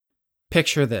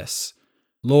Picture this.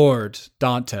 Lord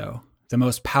Danto, the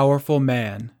most powerful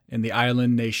man in the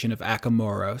island nation of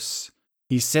Akamoros.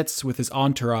 He sits with his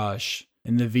entourage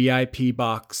in the VIP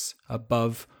box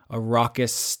above a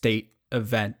raucous state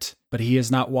event, but he is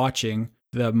not watching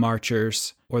the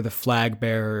marchers or the flag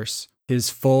bearers. His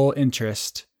full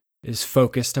interest is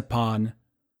focused upon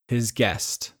his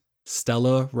guest,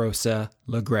 Stella Rosa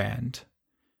Legrand.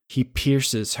 He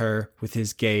pierces her with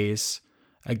his gaze,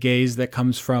 a gaze that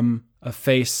comes from a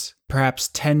face perhaps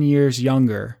 10 years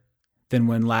younger than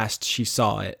when last she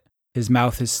saw it. His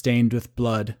mouth is stained with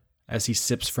blood as he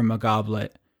sips from a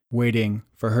goblet, waiting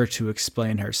for her to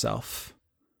explain herself.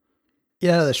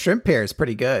 Yeah, the shrimp here is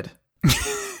pretty good.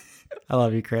 I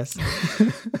love you, Chris.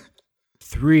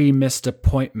 3 missed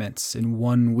appointments in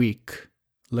 1 week.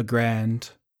 Legrand,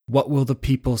 what will the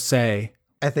people say?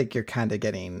 I think you're kind of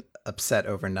getting upset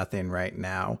over nothing right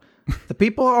now. The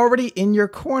people are already in your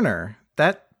corner.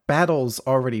 That battle's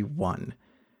already won.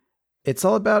 It's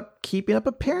all about keeping up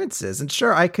appearances. And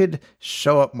sure, I could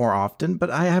show up more often, but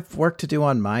I have work to do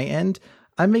on my end.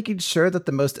 I'm making sure that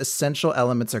the most essential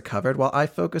elements are covered while I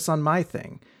focus on my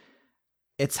thing.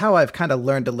 It's how I've kind of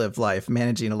learned to live life,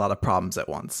 managing a lot of problems at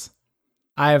once.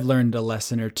 I have learned a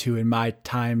lesson or two in my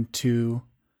time too,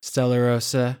 Stella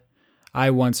Rosa. I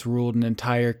once ruled an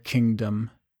entire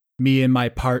kingdom, me and my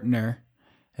partner,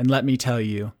 and let me tell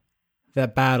you,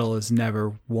 that battle is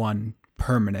never won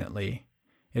permanently.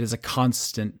 It is a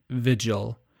constant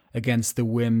vigil against the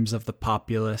whims of the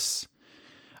populace.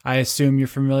 I assume you're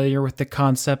familiar with the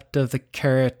concept of the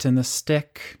carrot and the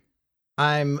stick?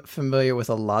 I'm familiar with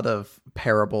a lot of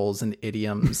parables and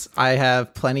idioms. I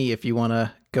have plenty if you want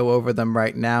to go over them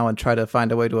right now and try to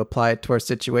find a way to apply it to our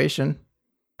situation.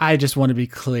 I just want to be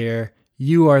clear.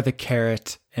 You are the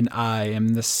carrot and I am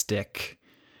the stick.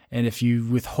 And if you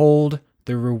withhold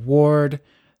the reward,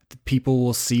 the people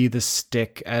will see the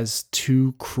stick as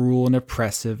too cruel and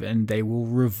oppressive and they will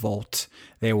revolt.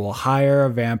 They will hire a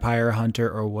vampire hunter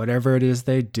or whatever it is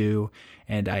they do,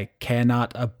 and I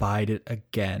cannot abide it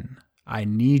again. I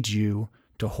need you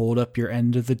to hold up your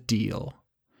end of the deal.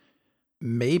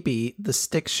 Maybe the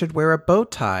stick should wear a bow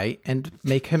tie and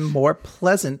make him more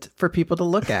pleasant for people to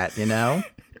look at, you know?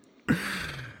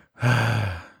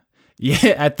 Yeah,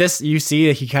 at this, you see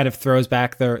that he kind of throws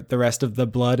back the rest of the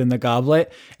blood in the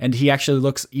goblet, and he actually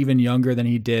looks even younger than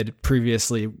he did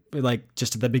previously, like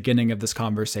just at the beginning of this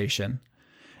conversation.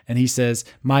 And he says,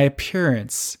 my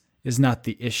appearance is not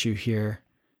the issue here.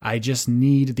 I just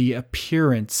need the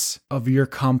appearance of your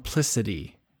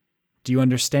complicity. Do you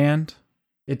understand?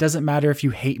 It doesn't matter if you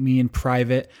hate me in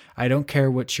private. I don't care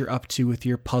what you're up to with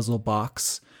your puzzle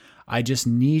box. I just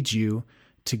need you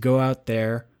to go out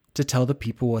there to tell the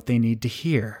people what they need to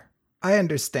hear. I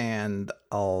understand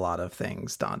a lot of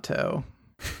things, Danto.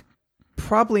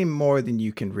 Probably more than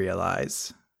you can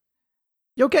realize.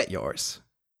 You'll get yours.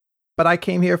 But I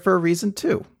came here for a reason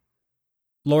too.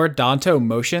 Lord Danto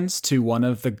motions to one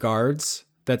of the guards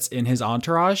that's in his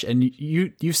entourage, and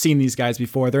you've seen these guys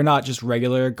before. They're not just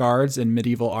regular guards in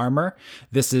medieval armor.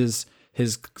 This is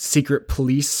his secret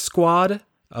police squad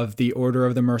of the Order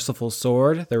of the Merciful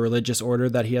Sword, the religious order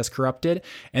that he has corrupted,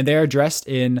 and they are dressed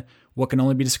in what can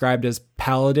only be described as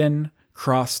paladin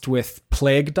crossed with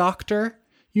plague doctor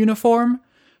uniform,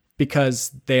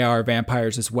 because they are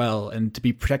vampires as well, and to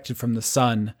be protected from the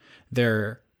sun,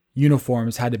 their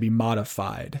uniforms had to be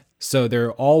modified. So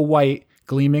they're all white,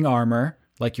 gleaming armor,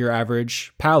 like your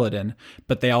average paladin,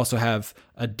 but they also have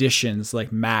additions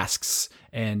like masks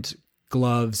and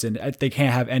gloves, and they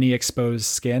can't have any exposed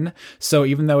skin. So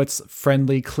even though it's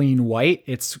friendly, clean white,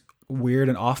 it's weird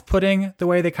and off-putting the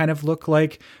way they kind of look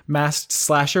like masked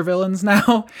slasher villains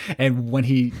now. And when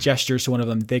he gestures to one of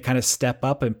them, they kind of step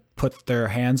up and put their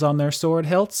hands on their sword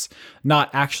hilts, not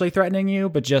actually threatening you,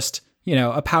 but just, you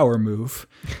know, a power move.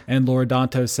 And Lord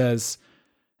Danto says,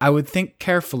 I would think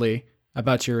carefully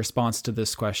about your response to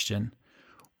this question.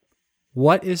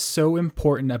 What is so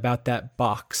important about that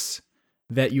box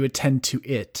that you attend to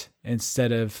it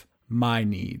instead of my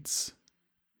needs?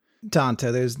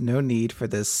 Danto, there's no need for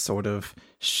this sort of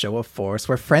show of force.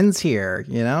 We're friends here,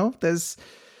 you know?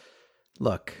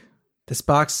 Look, this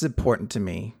box is important to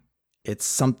me. It's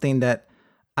something that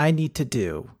I need to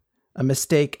do. A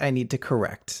mistake I need to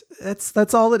correct.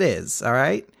 That's all it is, all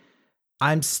right?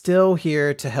 I'm still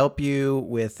here to help you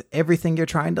with everything you're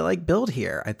trying to build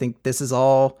here. I think this is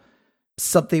all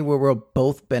something where we'll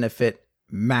both benefit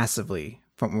massively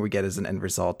from what we get as an end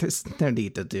result. There's no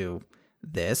need to do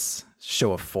this,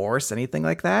 show of force, anything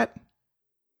like that.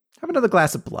 Have another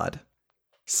glass of blood.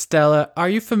 Stella, are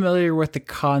you familiar with the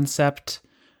concept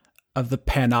of the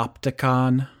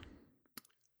panopticon?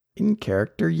 In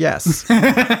character, yes.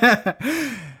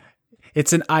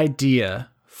 It's an idea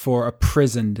for a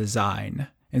prison design.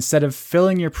 Instead of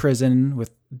filling your prison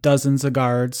with dozens of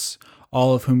guards,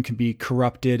 all of whom can be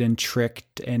corrupted and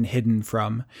tricked and hidden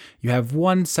from, you have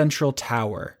one central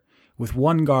tower with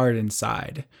one guard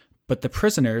inside, but the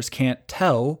prisoners can't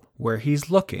tell where he's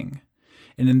looking.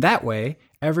 And in that way,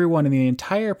 everyone in the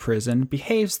entire prison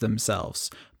behaves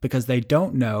themselves because they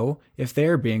don't know if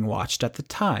they're being watched at the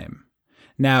time.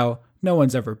 Now, no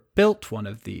one's ever built one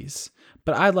of these,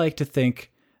 but I like to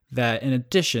think that in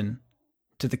addition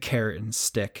to the carrot and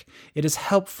stick, it is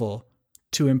helpful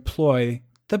to employ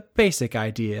the basic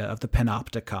idea of the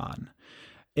panopticon.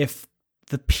 If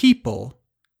the people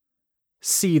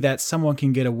see that someone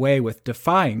can get away with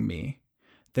defying me,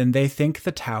 then they think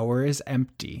the tower is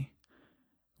empty,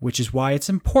 which is why it's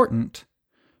important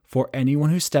for anyone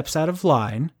who steps out of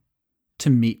line to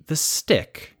meet the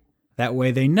stick. That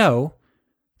way they know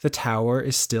the tower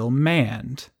is still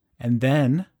manned, and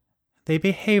then they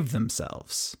behave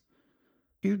themselves.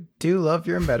 You do love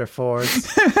your metaphors.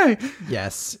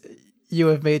 Yes, you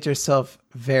have made yourself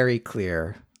very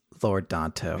clear, Lord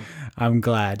Danto. I'm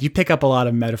glad. You pick up a lot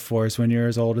of metaphors when you're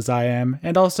as old as I am,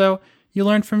 and also you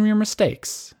learn from your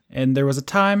mistakes. And there was a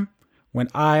time when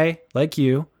I, like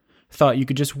you, thought you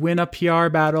could just win a PR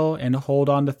battle and hold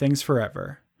on to things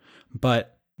forever.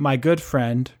 But my good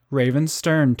friend Raven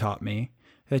Stern taught me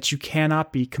that you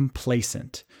cannot be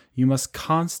complacent. You must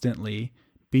constantly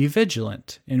be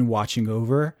vigilant in watching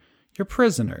over your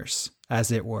prisoners,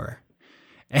 as it were.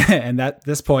 And at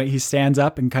this point, he stands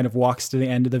up and kind of walks to the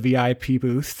end of the VIP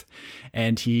booth,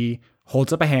 and he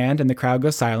holds up a hand, and the crowd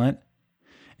goes silent.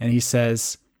 And he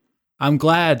says, "I'm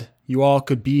glad you all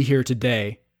could be here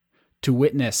today to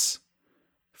witness,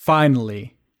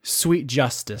 finally, sweet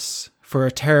justice for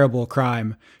a terrible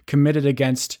crime committed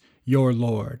against your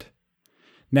lord.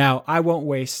 Now, I won't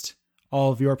waste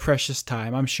all of your precious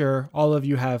time. I'm sure all of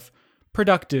you have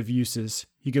productive uses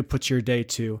you could put your day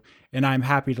to, and I'm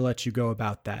happy to let you go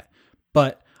about that.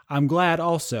 But I'm glad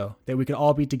also that we could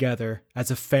all be together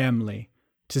as a family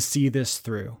to see this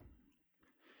through."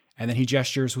 And then he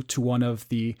gestures to one of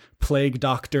the Plague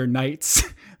Doctor Knights,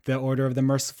 the Order of the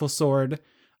Merciful Sword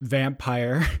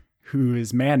vampire, who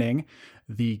is manning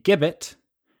the gibbet,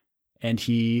 and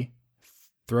he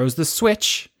throws the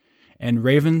switch, and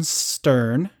Raven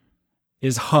Stern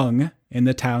is hung in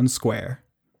the town square.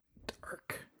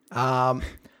 Dark. I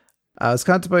was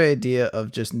contemplating the idea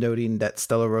of just noting that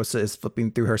Stella Rosa is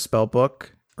flipping through her spell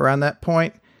book around that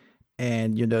point,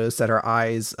 and you notice that her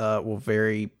eyes will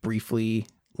very briefly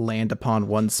land upon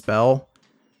one spell,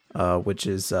 which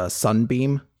is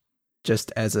Sunbeam,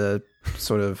 just as a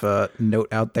sort of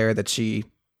note out there that she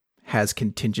has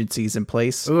contingencies in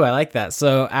place. Ooh, I like that.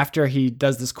 So after he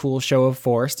does this cool show of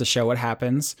force to show what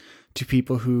happens to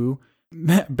people who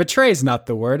betrays not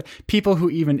the word, people who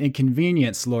even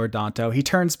inconvenience Lord Danto, he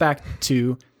turns back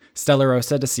to Stella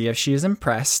Rosa to see if she is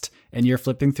impressed, and you're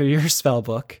flipping through your spell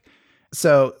book.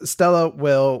 So Stella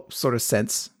will sort of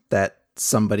sense that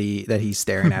he's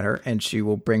staring at her, and she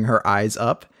will bring her eyes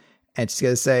up, and she's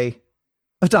gonna say,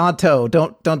 "Danto,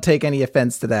 don't take any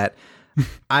offense to that.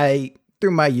 I,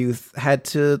 through my youth, had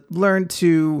to learn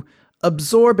to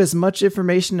absorb as much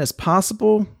information as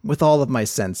possible with all of my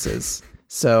senses.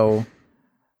 So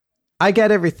I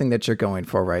get everything that you're going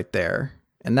for right there.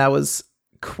 And that was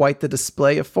quite the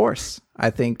display of force. I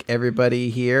think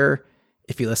everybody here,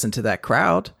 if you listen to that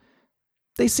crowd,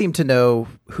 they seem to know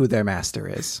who their master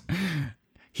is."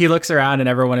 He looks around and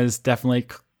everyone is definitely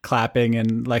clapping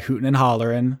and like hooting and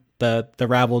hollering. The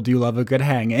rabble do love a good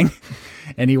hanging.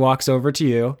 And he walks over to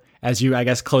you as you, I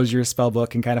guess, close your spell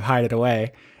book and kind of hide it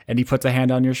away. And he puts a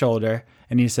hand on your shoulder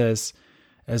and he says,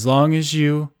 "As long as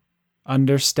you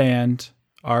understand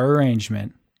our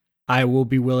arrangement, I will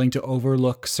be willing to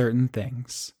overlook certain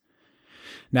things.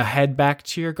 Now head back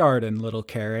to your garden, little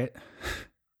carrot."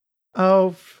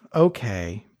 Oh,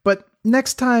 okay. But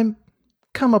next time,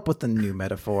 come up with a new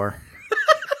metaphor.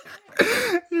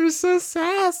 You're so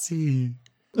sassy.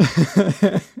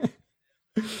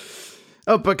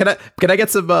 Oh, but can I get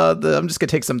some? I'm just gonna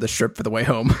take some of the shrimp for the way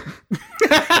home.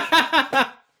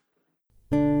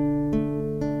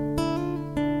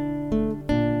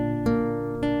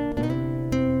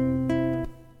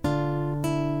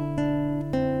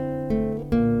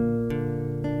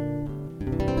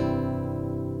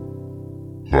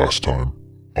 Last time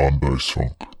on Dice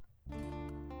Funk.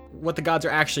 what the gods are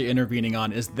actually intervening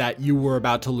on is that you were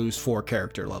about to lose 4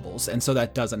 character levels, and so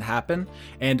that doesn't happen.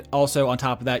 And also, on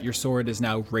top of that, your sword is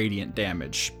now radiant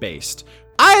damage based.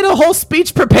 I had a whole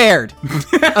speech prepared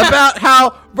about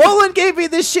how Roland gave me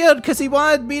this shield because he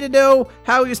wanted me to know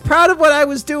how he was proud of what I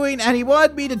was doing, and he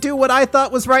wanted me to do what I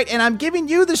thought was right, and I'm giving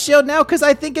you the shield now because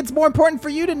I think it's more important for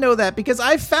you to know that, because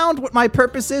I found what my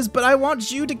purpose is, but I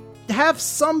want you to have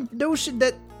some notion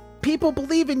that people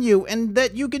believe in you and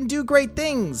that you can do great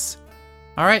things.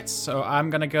 All right, so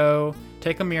I'm gonna go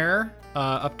take a mirror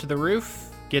up to the roof,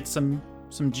 get some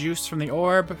juice from the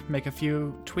orb, make a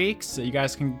few tweaks so you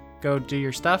guys can go do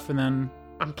your stuff, and then...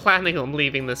 I'm planning on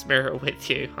leaving this mirror with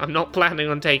you. I'm not planning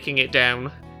on taking it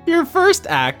down. Your first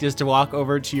act is to walk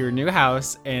over to your new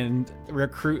house and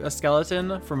recruit a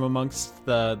skeleton from amongst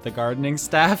the gardening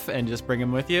staff and just bring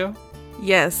him with you?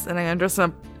 Yes, and I'm gonna dress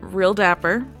him up real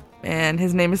dapper, and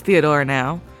his name is Theodore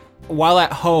now. While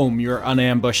at home, you're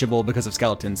unambushable because of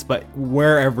skeletons, but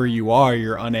wherever you are,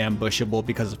 you're unambushable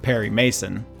because of Perry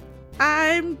Mason.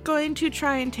 I'm going to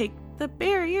try and take the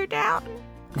barrier down.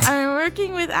 I'm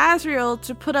working with Azrael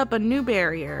to put up a new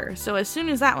barrier, so as soon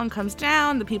as that one comes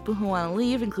down, the people who want to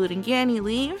leave, including Yanni,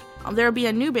 leave, there'll be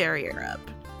a new barrier up.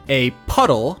 A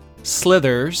puddle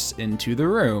slithers into the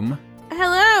room.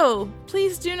 Hello!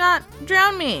 Please do not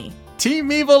drown me!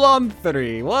 Team Evil on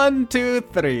 3. 1, 2,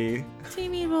 3.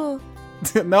 Team Evil.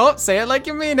 No, say it like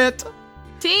you mean it.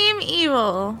 Team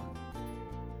Evil.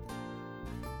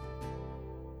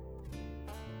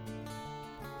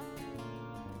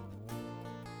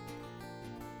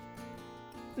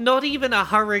 Not even a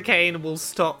hurricane will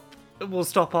stop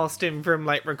Austin from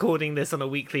recording this on a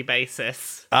weekly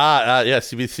basis.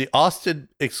 Yes. You see, Austin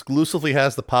exclusively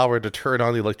has the power to turn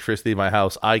on the electricity in my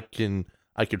house. I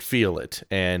could feel it,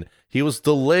 and he was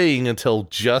delaying until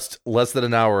just less than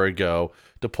an hour ago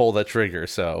to pull that trigger.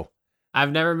 So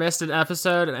I've never missed an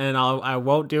episode, and I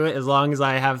won't do it as long as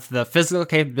I have the physical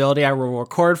capability. I will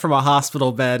record from a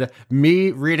hospital bed me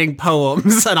reading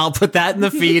poems, and I'll put that in the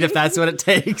feed if that's what it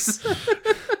takes.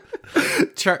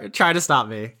 Try to stop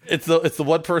me. It's the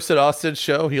one person Austin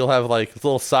show. He'll have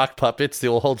little sock puppets they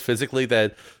will hold physically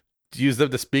that use them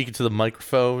to speak into the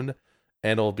microphone,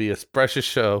 and it'll be a precious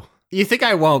show. You think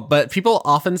I won't, but people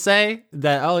often say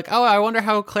that, I wonder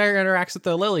how Claire interacts with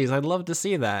the lilies. I'd love to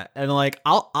see that. And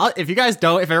I'll if you guys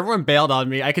don't, if everyone bailed on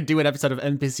me, I could do an episode of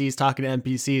NPCs talking to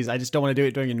NPCs. I just don't want to do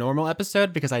it during a normal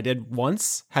episode because I did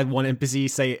once, had one NPC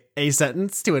say a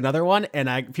sentence to another one,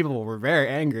 and people were very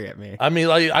angry at me. I mean,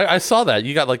 I saw that.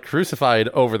 You got crucified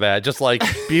over that. Just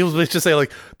people just say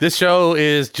this show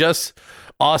is just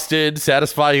Austin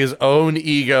satisfying his own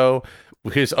ego,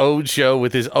 his own show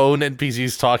with his own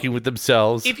NPCs talking with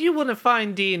themselves. If you want to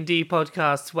find D&D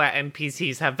podcasts where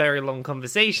NPCs have very long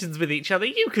conversations with each other,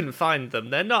 you can find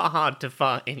them. They're not hard to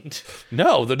find.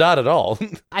 No, they're not at all.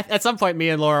 At some point, me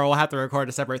and Laura will have to record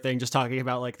a separate thing just talking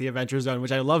about the Adventure Zone,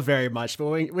 which I love very much, but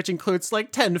which includes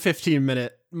 10 to 15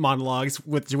 minute monologues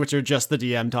which are just the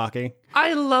DM talking.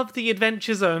 I love the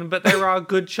Adventure Zone, but there are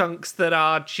good chunks that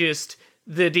are just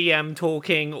the DM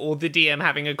talking or the DM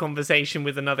having a conversation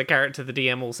with another character the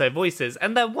DM also voices.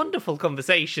 And they're wonderful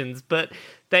conversations, but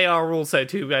they are also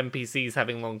two NPCs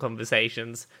having long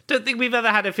conversations. Don't think we've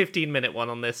ever had a 15-minute one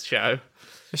on this show.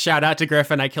 Shout out to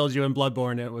Griffin. I killed you in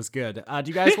Bloodborne. It was good. Do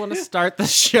you guys want to start the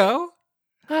show?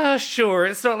 Sure.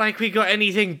 It's not like we got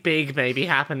anything big maybe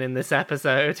happen in this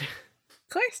episode. Of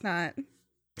course not.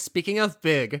 Speaking of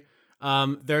big...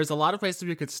 there's a lot of places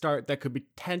we could start that could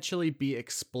potentially be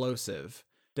explosive.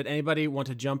 Did anybody want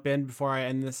to jump in before I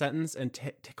end the sentence and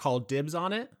call dibs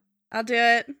on it? I'll do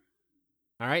it.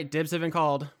 All right, dibs have been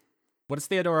called. What is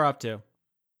Theodora up to?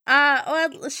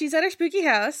 Well, she's at her spooky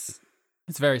house.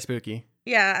 It's very spooky.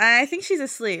 Yeah, I think she's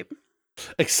asleep.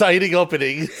 Exciting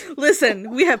opening. Listen,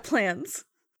 we have plans.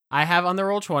 I have on the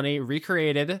Roll20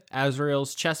 recreated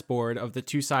Azrael's chessboard of the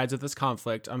two sides of this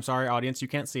conflict. I'm sorry, audience, you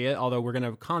can't see it, although we're going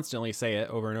to constantly say it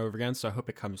over and over again, so I hope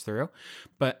it comes through.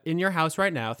 But in your house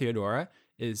right now, Theodora,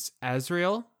 is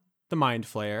Azrael, the Mind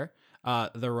Flayer,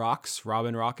 the Rocks,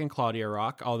 Robin Rock and Claudia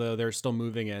Rock, although they're still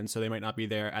moving in, so they might not be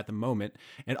there at the moment,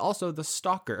 and also the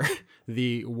Stalker,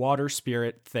 the water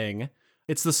spirit thing.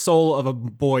 It's the soul of a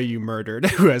boy you murdered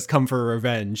who has come for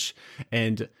revenge,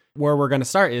 and... where we're going to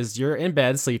start is you're in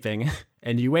bed sleeping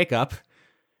and you wake up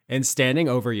and standing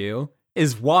over you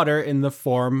is water in the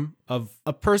form of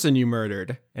a person you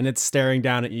murdered. And it's staring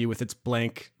down at you with its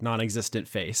blank, non-existent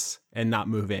face and not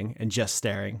moving and just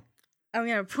staring. I'm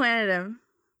going to point at him.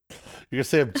 You're going to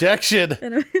say objection.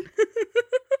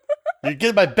 You're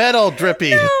getting my bed all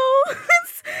drippy. No,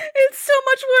 it's so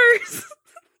much worse.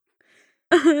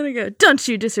 I'm going to go, don't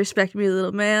you disrespect me,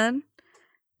 little man.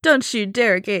 Don't you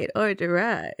derogate or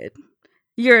deride.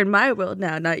 You're in my world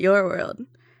now, not your world.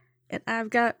 And I've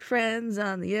got friends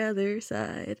on the other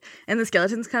side. And the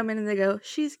skeletons come in and they go,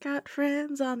 she's got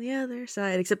friends on the other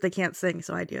side. Except they can't sing,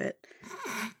 so I do it.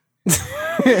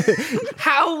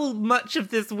 How much of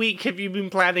this week have you been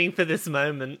planning for this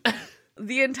moment?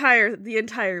 The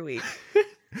entire week.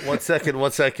 1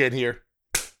 second here.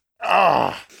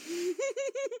 Ah.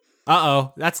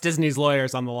 Uh-oh, that's Disney's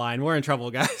lawyers on the line. We're in trouble,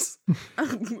 guys.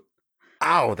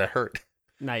 Ow, that hurt.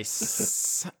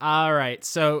 Nice. All right,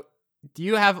 so do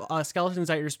you have skeletons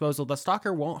at your disposal? The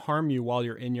stalker won't harm you while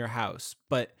you're in your house,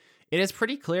 but it is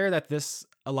pretty clear that this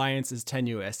alliance is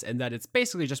tenuous and that it's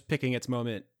basically just picking its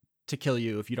moment to kill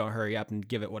you if you don't hurry up and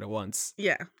give it what it wants.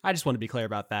 Yeah. I just want to be clear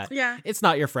about that. Yeah. It's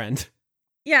not your friend.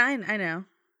 Yeah, I know.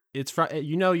 It's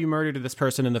you murdered this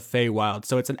person in the Feywild,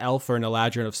 so it's an elf or an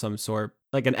eladrin of some sort,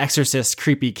 like an exorcist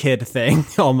creepy kid thing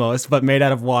almost, but made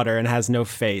out of water and has no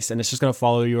face, and it's just going to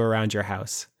follow you around your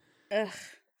house. Ugh.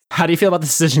 How do you feel about the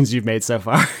decisions you've made so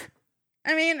far?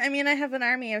 I mean, I have an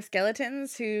army of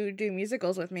skeletons who do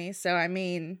musicals with me, so I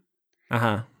mean,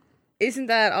 isn't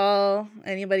that all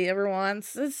anybody ever wants?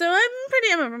 So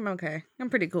I'm okay. I'm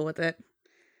pretty cool with it.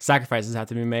 Sacrifices have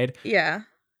to be made. Yeah.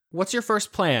 What's your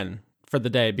first plan for the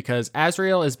day? Because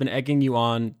Azriel has been egging you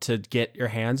on to get your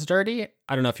hands dirty.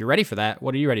 I don't know if you're ready for that.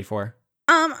 What are you ready for?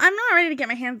 I'm not ready to get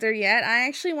my hands dirty yet. I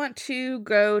actually want to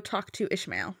go talk to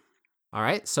Ishmael. All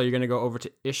right, so you're going to go over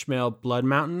to Ishmael Blood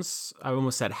Mountain's, I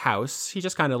almost said house. He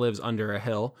just kind of lives under a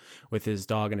hill with his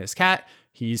dog and his cat.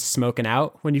 He's smoking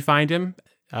out when you find him.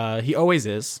 He always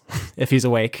is, if he's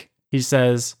awake. He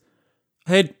says,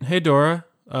 Hey Dora,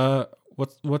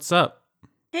 what's up?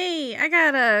 Hey, I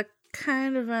got a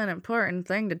kind of an important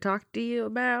thing to talk to you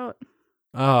about.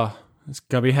 Oh, it's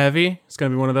going to be heavy? It's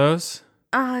going to be one of those?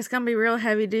 Oh, it's going to be real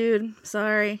heavy, dude.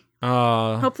 Sorry.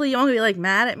 Hopefully you won't be like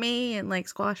mad at me and like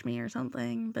squash me or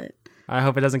something, but I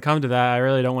hope it doesn't come to that. I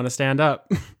really don't want to stand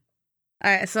up.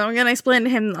 Alright, so I'm gonna explain to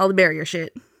him all the barrier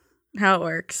shit. How it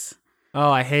works.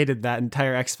 Oh, I hated that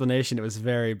entire explanation. It was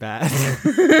very bad.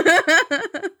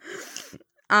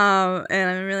 And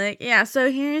I'm really like, yeah,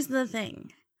 so here's the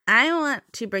thing. I want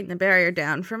to bring the barrier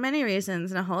down for many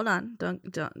reasons. Now hold on.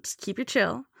 Don't just keep your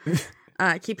chill.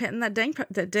 Keep hitting that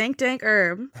dank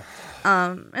herb.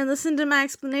 And listen to my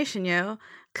explanation, yo.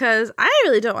 Cause I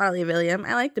really don't want to leave Ilium.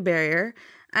 I like the barrier.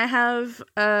 I have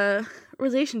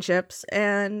relationships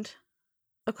and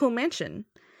a cool mansion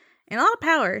and a lot of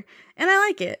power, and I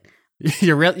like it.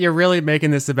 You're really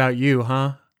making this about you,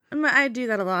 huh? I do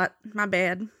that a lot. My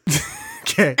bad.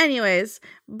 Okay. Anyways,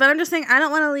 but I'm just saying I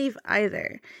don't want to leave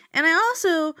either, and I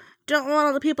also don't want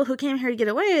all the people who came here to get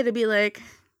away to be like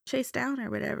chased down or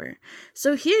whatever.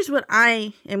 So here's what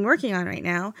I am working on right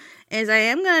now: is I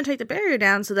am gonna take the barrier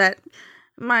down so that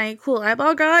my cool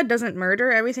eyeball god doesn't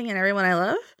murder everything and everyone I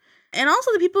love. And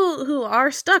also the people who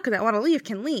are stuck that want to leave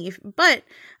can leave. But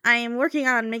I am working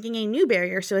on making a new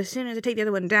barrier, so as soon as I take the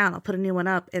other one down, I'll put a new one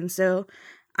up. And so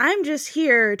I'm just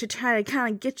here to try to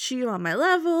kind of get you on my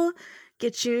level,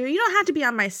 you don't have to be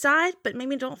on my side, but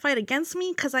maybe don't fight against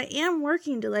me, because I am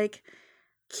working to, like,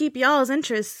 keep y'all's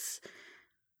interests,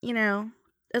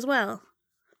 as well.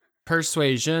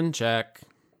 Persuasion check.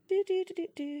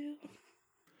 Do.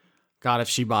 God, if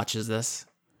she botches this.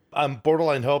 I'm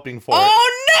borderline hoping for it.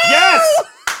 Oh, no! Yes!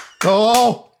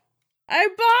 Oh! I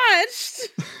botched!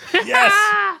 Yes!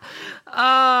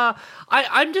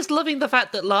 I'm just loving the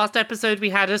fact that last episode we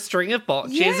had a string of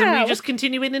botches and we just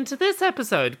continuing into this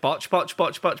episode. Botch,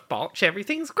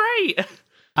 everything's great.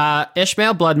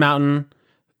 Ishmael Blood Mountain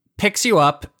picks you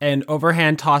up and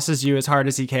overhand tosses you as hard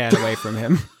as he can away from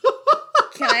him.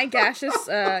 Can I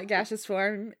gaseous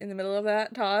form in the middle of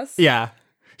that toss? Yeah.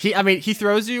 He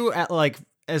throws you at like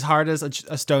as hard as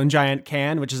a stone giant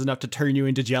can, which is enough to turn you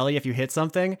into jelly if you hit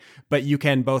something, but you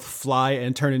can both fly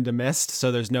and turn into mist,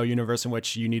 so there's no universe in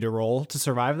which you need to roll to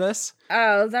survive this.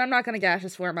 Oh, then I'm not going to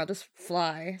gaseous form, I'll just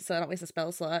fly, so I don't waste a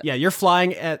spell slot. Yeah, you're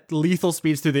flying at lethal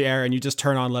speeds through the air, and you just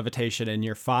turn on levitation, and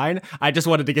you're fine. I just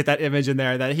wanted to get that image in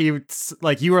there, that you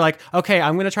were like, okay,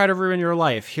 I'm going to try to ruin your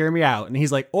life, hear me out. And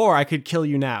he's like, or I could kill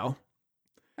you now.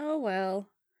 Oh, well.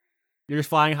 You're just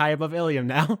flying high above Ilium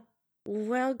now.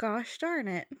 Well, gosh darn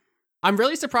it. I'm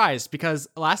really surprised because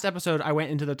last episode I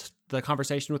went into the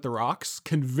conversation with the rocks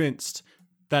convinced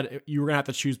that you were going to have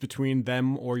to choose between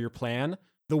them or your plan.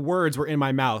 The words were in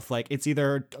my mouth, like it's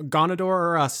either Gonador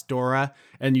or us, Dora,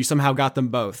 and you somehow got them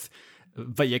both.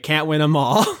 But you can't win them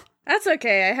all. That's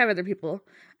okay, I have other people.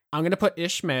 I'm going to put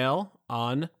Ishmael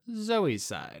on Zoe's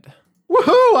side.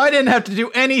 Woohoo! I didn't have to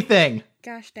do anything.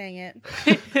 Gosh dang it.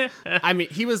 I mean,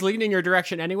 he was leaning your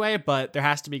direction anyway, but there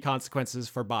has to be consequences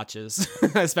for botches,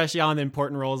 especially on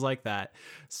important roles like that.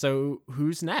 So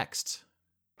who's next?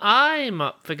 I'm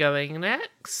up for going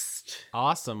next.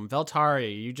 Awesome.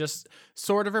 Veltari, you just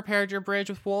sort of repaired your bridge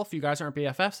with Wolf. You guys aren't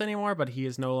BFFs anymore, but he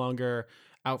is no longer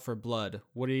out for blood.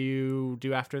 What do you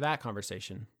do after that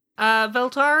conversation?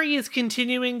 Veltari is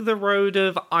continuing the road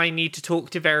of I need to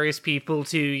talk to various people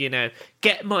to,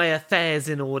 get my affairs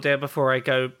in order before I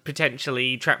go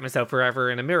potentially trap myself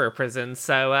forever in a mirror prison.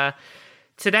 So,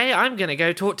 today I'm gonna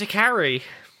go talk to Carrie.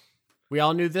 We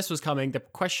all knew this was coming. The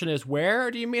question is, where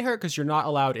do you meet her? Because you're not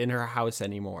allowed in her house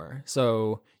anymore.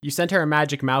 So you sent her a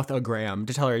magic mouth-ogram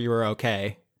to tell her you were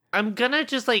okay. I'm gonna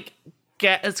just,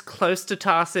 get as close to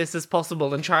Tarsis as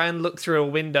possible and try and look through a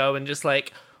window and just,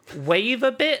 wave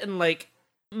a bit and,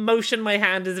 motion my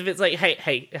hand as if it's like,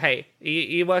 hey,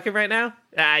 you working right now?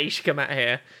 You should come out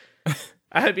here.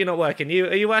 I hope you're not working.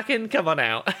 Are you working? Come on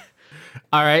out.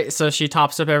 All right, so she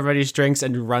tops up everybody's drinks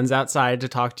and runs outside to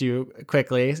talk to you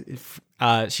quickly.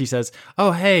 She says,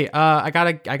 "Oh, hey, I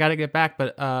gotta get back,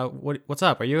 but what's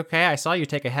up? Are you okay? I saw you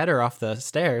take a header off the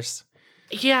stairs."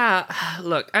 Yeah,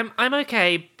 look, I'm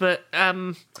okay, but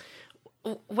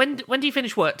when do you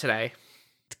finish work today?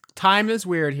 Time is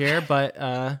weird here, but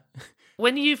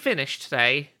when you finish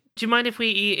today, do you mind if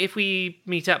we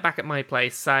meet up back at my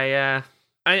place? I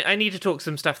need to talk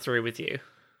some stuff through with you.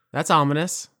 That's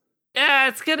ominous. Yeah,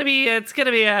 it's gonna be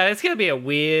a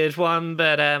weird one,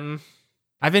 but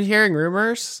I've been hearing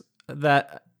rumors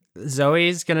that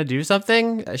Zoe's gonna do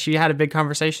something. She had a big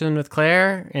conversation with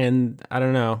Claire, and I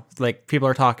don't know, people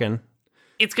are talking.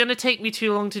 It's gonna take me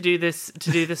too long to do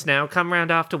this now. Come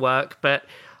round after work, but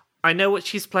I know what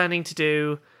she's planning to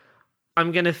do.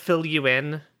 I'm gonna fill you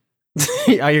in.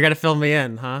 Oh, you're gonna fill me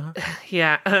in, huh?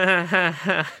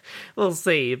 Yeah, we'll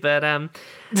see. But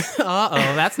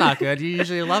that's not good. You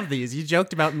usually love these. You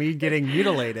joked about me getting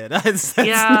mutilated.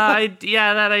 I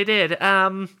did.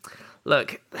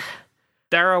 Look,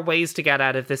 there are ways to get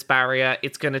out of this barrier.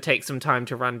 It's gonna take some time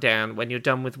to run down. When you're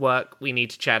done with work, we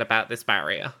need to chat about this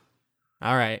barrier.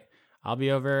 All right. I'll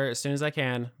be over as soon as I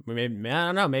can. Maybe, I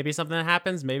don't know. Maybe something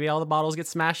happens. Maybe all the bottles get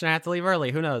smashed and I have to leave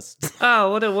early. Who knows?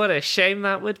 Oh, what a shame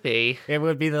that would be. It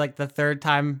would be the third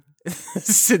time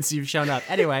since you've shown up.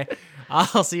 Anyway,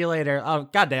 I'll see you later. Oh,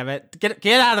 God damn it. Get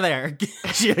out of there.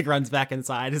 She runs back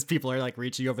inside as people are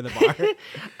reaching over the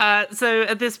bar. So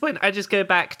at this point, I just go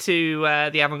back to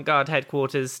the Avant-Garde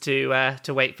headquarters to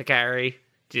wait for Carrie.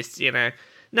 Just,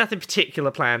 nothing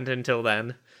particular planned until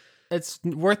then. It's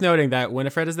worth noting that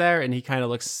Winifred is there, and he kind of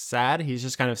looks sad. He's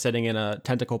just kind of sitting in a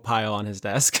tentacle pile on his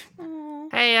desk.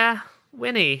 Hey,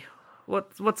 Winnie,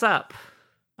 what's up?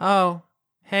 Oh,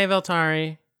 hey,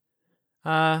 Veltari.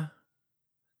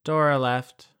 Dora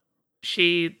left.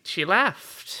 She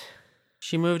left?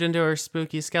 She moved into her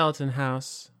spooky skeleton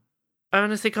house. I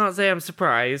honestly can't say I'm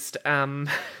surprised.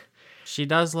 She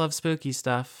does love spooky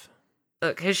stuff.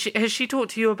 Look, has she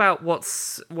talked to you about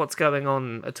what's going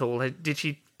on at all? Did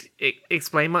she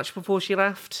explain much before she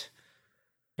left?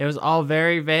 It was all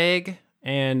very vague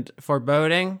and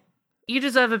foreboding. You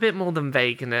deserve a bit more than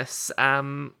vagueness.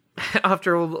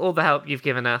 After all the help you've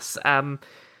given us.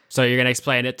 So you're gonna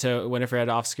explain it to Winifred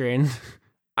off screen?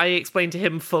 I explained to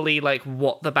him fully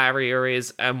what the barrier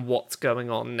is and what's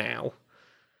going on now.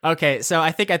 Okay, so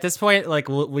I think at this point,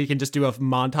 we can just do a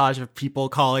montage of people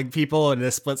calling people in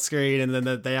a split screen, and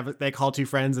then they call two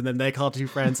friends, and then they call two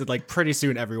friends, and pretty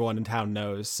soon everyone in town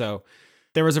knows. So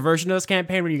there was a version of this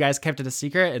campaign where you guys kept it a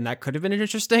secret, and that could have been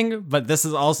interesting, but this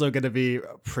is also going to be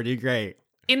pretty great.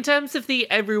 In terms of the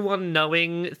everyone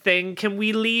knowing thing, can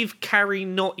we leave Carrie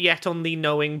not yet on the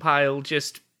knowing pile?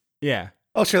 Yeah.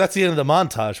 Oh, sure, that's the end of the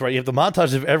montage, right? You have the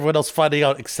montage of everyone else finding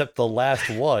out except the last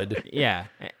one. Yeah,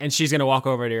 and she's going to walk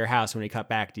over to your house when we cut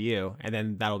back to you, and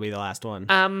then that'll be the last one.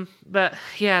 But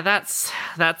yeah, that's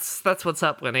what's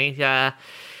up, Winnie. A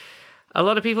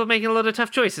lot of people are making a lot of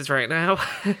tough choices right now.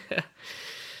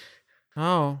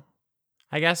 Oh,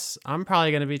 I guess I'm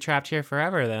probably going to be trapped here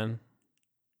forever then.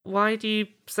 Why do you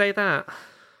say that?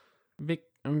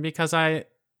 Because I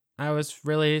was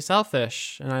really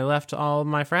selfish, and I left all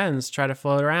my friends try to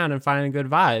float around and find good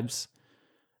vibes.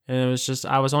 And it was just,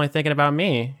 I was only thinking about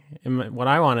me and what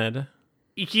I wanted.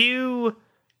 You've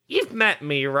met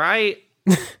me, right?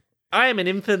 I am an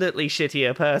infinitely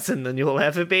shittier person than you'll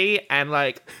ever be, and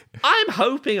I'm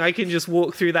hoping I can just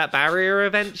walk through that barrier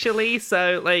eventually,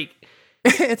 so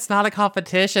It's not a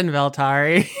competition,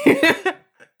 Veltari.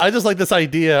 I just like this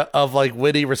idea of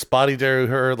Winnie responding to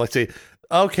her, say,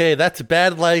 Okay, that's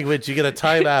bad language. You get a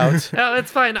timeout. Oh,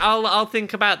 it's fine. I'll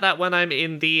think about that when I'm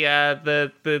in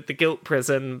the guilt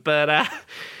prison. But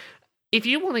if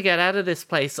you want to get out of this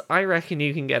place, I reckon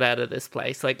you can get out of this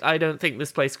place. Like, I don't think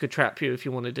this place could trap you if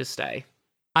you wanted to stay.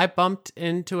 I bumped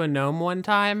into a gnome one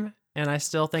time, and I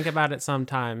still think about it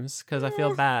sometimes because I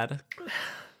feel bad.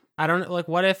 I don't like.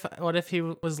 What if he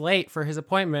was late for his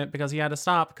appointment because he had to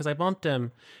stop because I bumped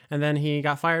him, and then he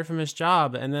got fired from his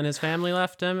job, and then his family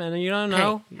left him, and you don't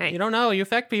know. Hey. You don't know. You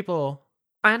affect people.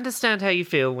 I understand how you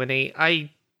feel, Winnie. I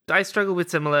struggle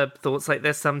with similar thoughts like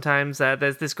this sometimes.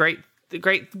 There's this great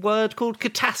word called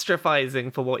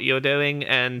catastrophizing for what you're doing,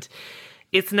 and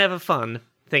it's never fun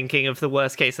thinking of the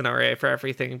worst case scenario for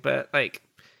everything. But like,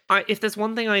 if there's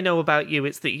one thing I know about you,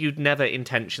 it's that you'd never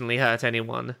intentionally hurt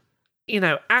anyone. You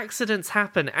know, accidents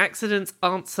happen. Accidents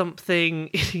aren't something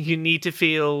you need to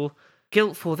feel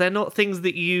guilt for. They're not things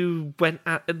that you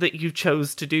that you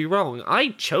chose to do wrong. I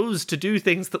chose to do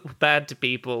things that were bad to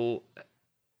people.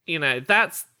 You know,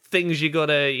 that's things you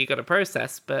gotta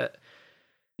process. But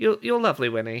you're lovely,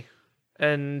 Winnie.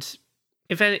 And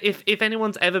if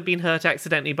anyone's ever been hurt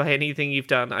accidentally by anything you've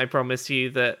done, I promise you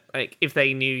that, like, if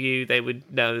they knew you, they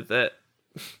would know that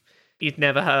you'd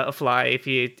never hurt a fly if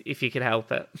you could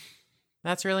help it.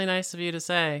 That's really nice of you to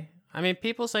say. I mean,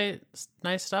 people say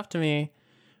nice stuff to me,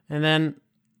 and then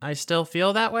I still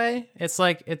feel that way. It's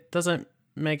like, it doesn't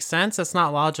make sense. It's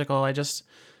not logical. I just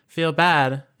feel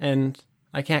bad, and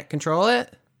I can't control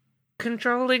it.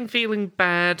 Controlling feeling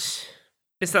bad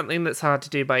is something that's hard to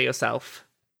do by yourself.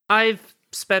 I've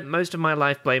spent most of my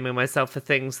life blaming myself for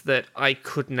things that I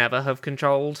could never have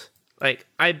controlled. Like,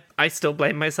 I still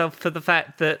blame myself for the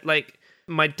fact that, like,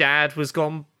 my dad was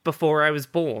gone before I was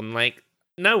born. Like,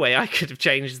 no way I could have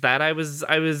changed that. I was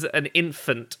an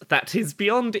infant. That is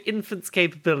beyond infants'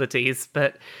 capabilities,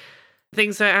 but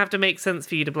things don't have to make sense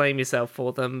for you to blame yourself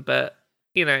for them. But,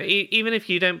 you know, even if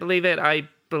you don't believe it, I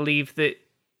believe that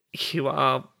you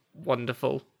are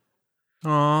wonderful.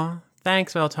 Aw,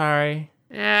 thanks, Veltari.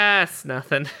 Yeah, it's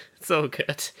nothing. It's all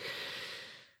good.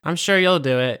 I'm sure you'll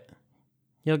do it.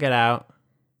 You'll get out.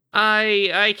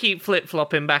 I keep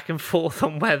flip-flopping back and forth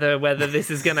on whether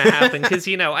this is going to happen, because,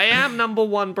 you know, I am number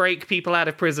one break people out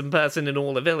of prison person in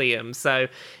all of Ilium, so,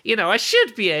 you know, I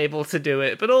should be able to do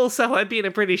it, but also I've been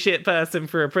a pretty shit person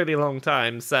for a pretty long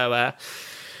time, so,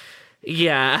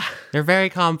 yeah. They're very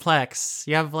complex.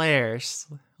 You have layers,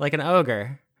 like an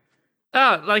ogre.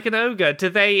 Oh, like an ogre. Do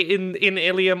they in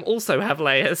Ilium also have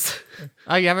layers?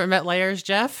 Oh, you haven't met Layers,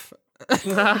 Jeff?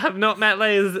 I have not met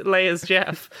Layers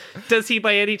Jeff. Does he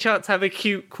by any chance have a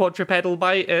cute quadrupedal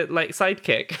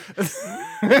sidekick?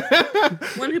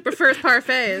 One who prefers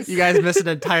parfaits. You guys missed an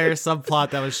entire subplot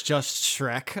that was just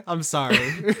Shrek. I'm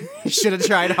sorry. You should have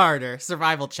tried harder.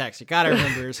 Survival checks. You gotta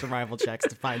remember your survival checks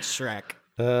to find Shrek.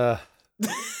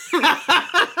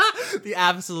 The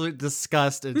absolute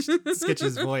disgust in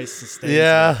Skitch's voice sustains.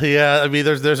 Yeah. I mean,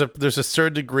 there's a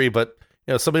certain degree, but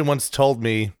you know, somebody once told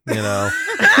me, you know,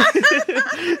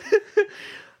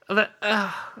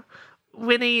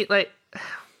 Winnie, like,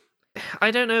 I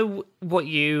don't know what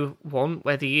you want,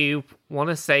 whether you want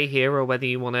to stay here or whether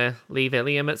you want to leave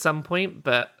Ilium at some point,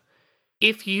 but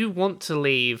if you want to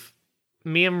leave,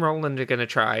 me and Roland are going to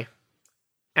try,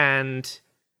 and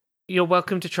you're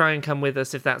welcome to try and come with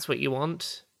us if that's what you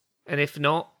want. And if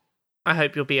not, I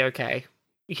hope you'll be okay.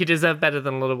 You deserve better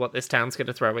than a lot of what this town's going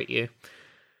to throw at you.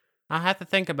 I'll have to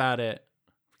think about it,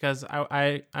 because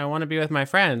I want to be with my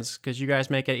friends, because you guys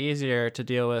make it easier to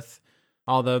deal with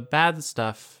all the bad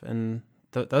stuff and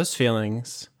those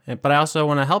feelings. But I also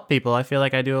want to help people. I feel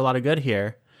like I do a lot of good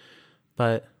here.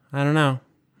 But I don't know.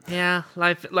 Yeah,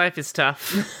 life is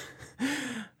tough.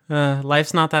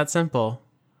 Life's not that simple.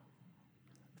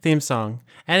 Theme song.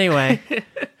 Anyway.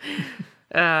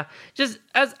 Just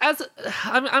as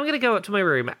I'm gonna go up to my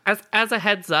room. As a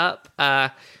heads up,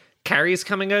 Carrie's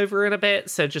coming over in a bit,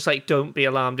 so just like don't be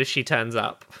alarmed if she turns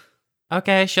up.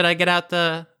 Okay, should I get out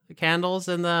the candles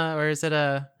and or is it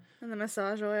a And the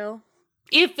massage oil.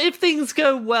 If things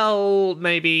go well,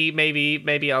 maybe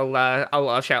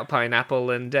I'll shout pineapple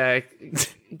and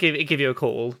give you a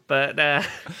call. But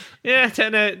yeah,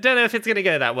 don't know if it's gonna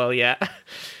go that well yet.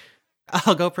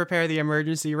 I'll go prepare the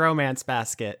emergency romance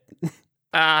basket.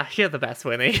 You're the best,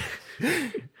 Winnie.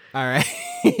 All right.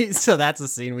 So that's a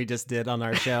scene we just did on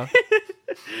our show.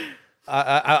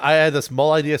 I had this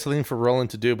small idea, something for Roland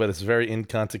to do, but it's very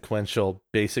inconsequential.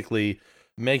 Basically,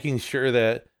 making sure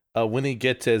that Winnie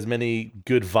gets as many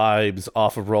good vibes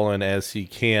off of Roland as he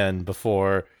can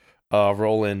before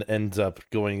Roland ends up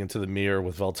going into the mirror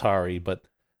with Veltari. But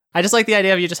I just like the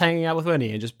idea of you just hanging out with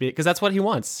Winnie and just because that's what he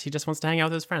wants. He just wants to hang out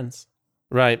with his friends.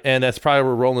 Right, and that's probably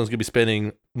where Roland's going to be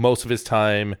spending most of his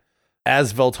time.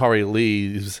 As Veltari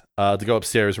leaves to go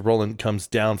upstairs, Roland comes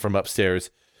down from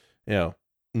upstairs,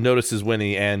 notices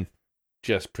Winnie and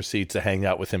just proceeds to hang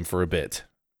out with him for a bit.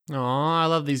 Aw, I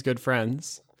love these good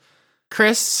friends.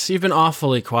 Chris, you've been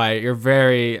awfully quiet. You're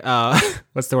very,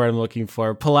 what's the word I'm looking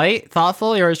for? Polite?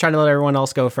 Thoughtful? You're always trying to let everyone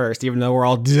else go first, even though we're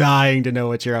all dying to know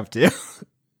what you're up to.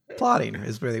 Plotting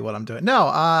is really what I'm doing.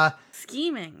 No,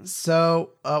 Scheming. so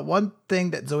one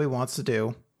thing that Zoe wants to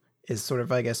do is sort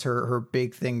of, I guess, her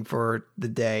big thing for the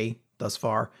day thus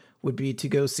far would be to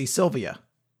go see Sylvia.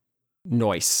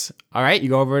 Nice. All right, you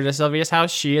go over to Sylvia's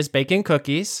house. She is baking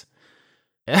cookies.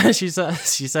 She's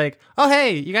like, oh,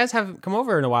 hey, you guys haven't come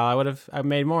over in a while. I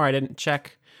made more. I didn't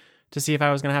check to see if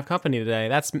I was going to have company today.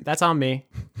 That's on me.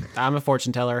 I'm a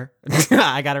fortune teller.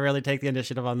 I got to really take the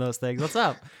initiative on those things. What's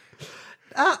up?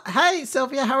 Hi,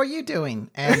 Sylvia. How are you doing?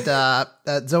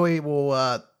 And Zoe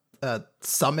will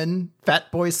summon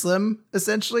Fat Boy Slim,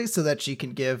 essentially, so that she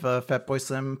can give Fat Boy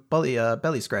Slim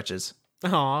belly scratches.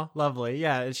 Aw, lovely.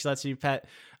 Yeah, and she lets you pet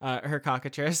her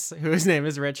cockatrice, whose name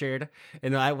is Richard.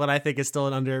 And what I think is still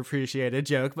an underappreciated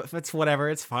joke, but it's whatever.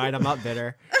 It's fine. I'm not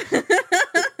bitter.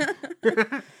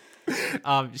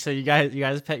 So you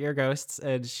guys pet your ghosts,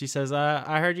 and she says,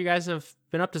 I heard you guys have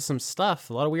been up to some stuff.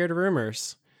 A lot of weird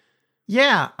rumors.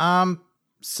 Yeah,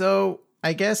 so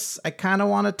I guess I kind of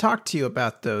want to talk to you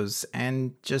about those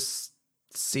and just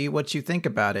see what you think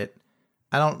about it.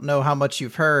 I don't know how much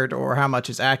you've heard or how much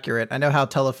is accurate. I know how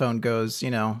telephone goes,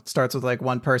 starts with like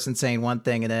one person saying one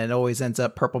thing and then it always ends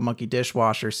up purple monkey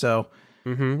dishwasher, so...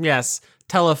 Mm-hmm. Yes,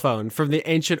 telephone, from the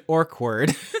ancient orc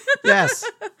word. Yes.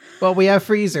 Well, we have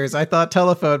freezers. I thought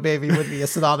telephone maybe would be a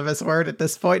synonymous word at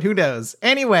this point. Who knows?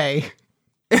 Anyway.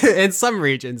 In some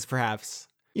regions, perhaps.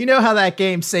 You know how that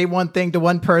game, say one thing to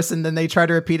one person, then they try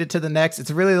to repeat it to the next.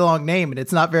 It's a really long name, and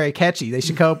it's not very catchy. They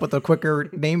should come up with a quicker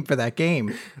name for that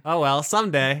game. Oh, well,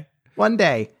 someday. One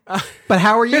day. But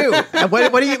how are you?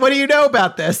 What do you know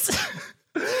about this?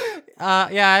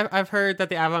 Yeah, I've heard that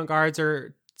the avant-gardes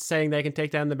are saying they can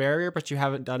take down the barrier, but you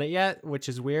haven't done it yet, which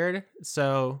is weird.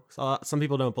 So some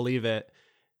people don't believe it.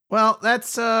 Well,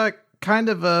 that's kind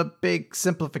of a big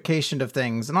simplification of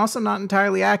things, and also not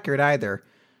entirely accurate either.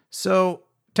 So...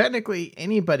 technically,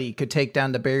 anybody could take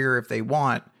down the barrier if they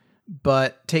want,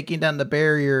 but taking down the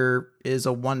barrier is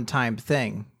a one-time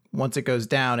thing. Once it goes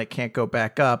down, it can't go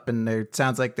back up, and it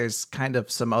sounds like there's kind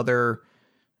of some other,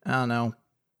 I don't know,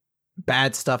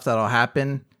 bad stuff that'll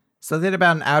happen. Something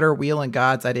about an outer wheel and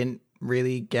gods I didn't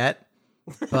really get,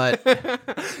 but...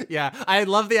 Yeah, I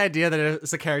love the idea that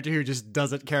it's a character who just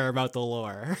doesn't care about the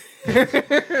lore.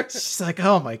 She's like,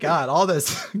 oh my god, all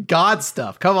this god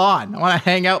stuff. Come on, I want to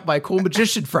hang out with my cool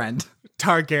magician friend.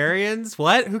 Targaryens?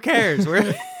 What? Who cares?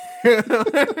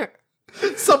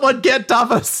 Someone get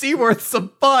Davos Seaworth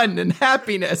some fun and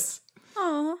happiness.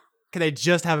 Aw. Can they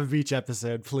just have a beach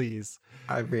episode, please?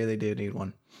 I really do need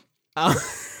one. Oh.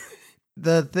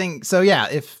 The thing, so yeah,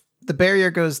 if the barrier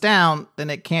goes down, then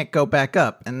it can't go back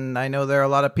up. And I know there are a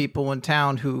lot of people in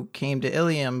town who came to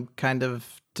Ilium kind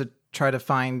of to try to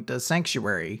find a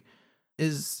sanctuary.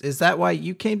 Is that why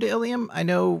you came to Ilium? I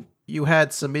know you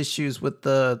had some issues with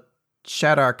the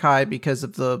Shadow Archive because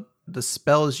of the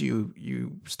spells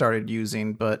you started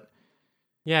using, but...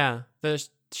 Yeah, the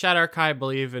Shadow Archive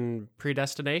believe in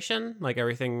predestination, like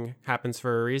everything happens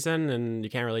for a reason and you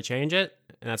can't really change it.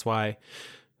 And that's why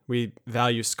we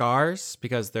value scars,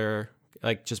 because they're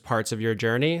like just parts of your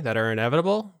journey that are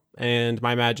inevitable. And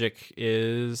my magic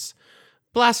is...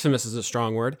 blasphemous is a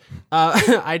strong word.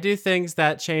 I do things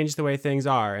that change the way things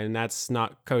are, and that's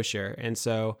not kosher. And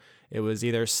so it was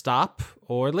either stop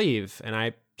or leave, and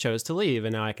I chose to leave,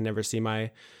 and now I can never see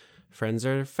my friends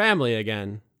or family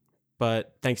again.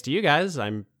 But thanks to you guys, I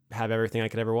have everything I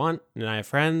could ever want, and I have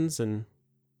friends, and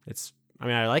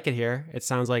I like it here. It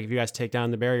sounds like if you guys take down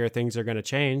the barrier, things are going to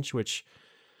change, which,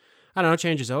 I don't know,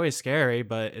 change is always scary,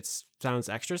 but it sounds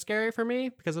extra scary for me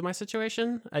because of my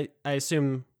situation. I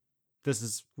assume this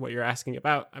is what you're asking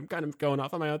about. I'm kind of going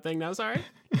off on my own thing now. Sorry.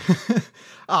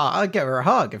 I'll give her a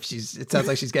hug if it sounds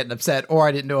like she's getting upset. Or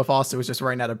I didn't know if Austin was just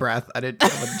running out of breath. I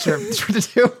wasn't sure what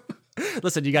to do.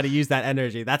 Listen, you got to use that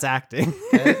energy. That's acting.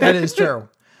 That is true.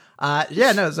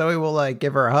 Zoe will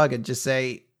give her a hug and just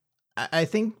say, I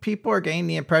think people are getting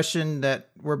the impression that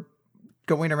we're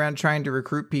going around trying to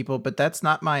recruit people, but that's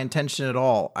not my intention at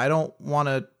all. I don't want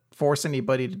to force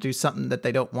anybody to do something that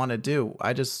they don't want to do.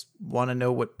 I just want to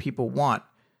know what people want,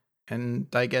 and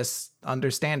I guess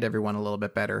understand everyone a little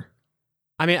bit better.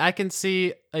 I mean, I can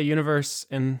see a universe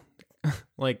in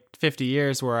like 50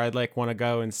 years where I'd want to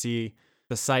go and see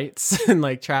the sights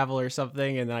and travel or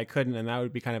something, and then I couldn't, and that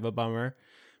would be kind of a bummer.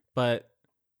 but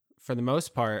for the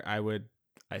most part, I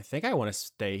think I want to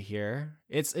stay here.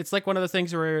 It's like one of those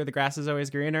things where the grass is always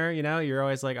greener, you know? You're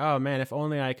always like, oh man, if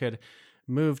only I could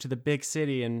move to the big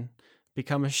city and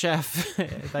become a chef.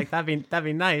 Like that'd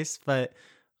be nice, but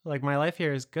like my life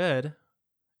here is good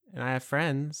and I have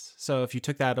friends. So if you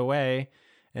took that away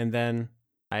and then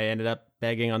I ended up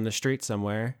begging on the street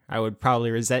somewhere, I would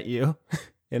probably resent you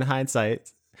in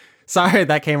hindsight. Sorry,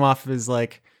 that came off as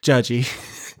like judgy.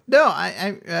 No,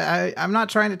 I'm not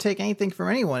trying to take anything from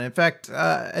anyone. In fact,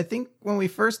 I think when we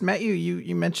first met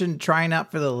you mentioned trying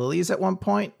out for the Lilies at one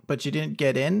point, but you didn't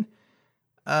get in.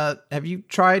 Have you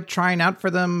tried trying out for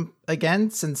them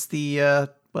again since the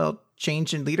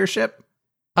change in leadership?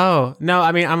 Oh, no,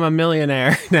 I mean, I'm a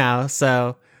millionaire now,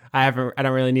 so I don't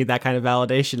really need that kind of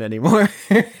validation anymore.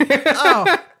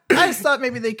 Oh, I just thought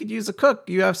maybe they could use a cook.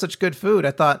 You have such good food.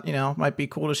 I thought, it might be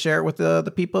cool to share it with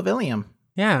the people of Ilium.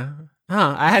 Yeah.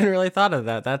 Huh, I hadn't really thought of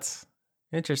that. That's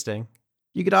interesting.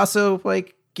 You could also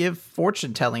give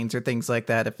fortune tellings or things like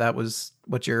that if that was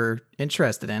what you're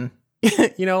interested in.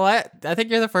 You know what? I think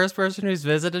you're the first person who's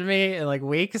visited me in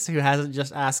weeks who hasn't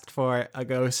just asked for a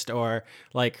ghost or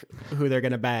who they're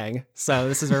gonna bang. So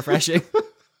this is refreshing.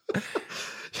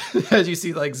 As you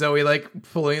see Zoe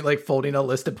folding a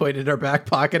list and putting it in her back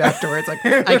pocket afterwards.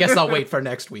 I guess I'll wait for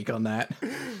next week on that.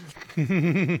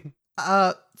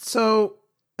 So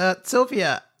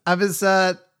Sylvia, I was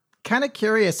kind of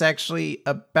curious actually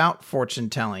about fortune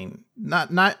telling.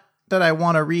 Not that I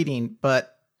want a reading,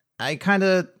 but I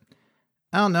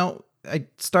don't know. I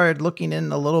started looking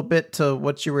in a little bit to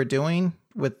what you were doing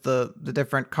with the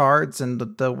different cards and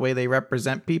the way they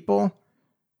represent people.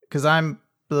 Because I'm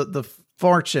the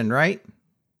fortune, right?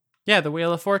 Yeah, the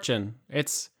Wheel of Fortune.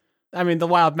 The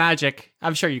wild magic.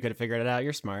 I'm sure you could have figured it out.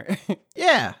 You're smart.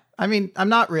 Yeah. I'm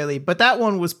not really, but that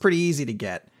one was pretty easy to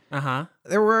get. Uh-huh.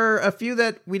 There were a few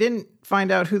that we didn't find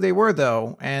out who they were,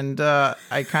 though, and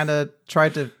I kind of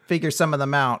tried to figure some of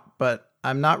them out, but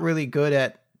I'm not really good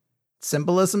at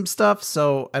symbolism stuff,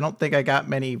 so I don't think I got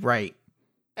many right.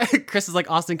 Chris is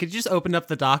like, Austin, could you just open up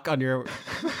the doc on your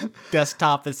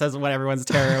desktop that says what everyone's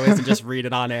tarot is and just read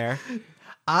it on air?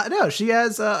 No, she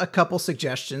has a couple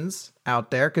suggestions out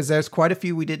there, because there's quite a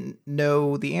few we didn't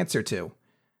know the answer to.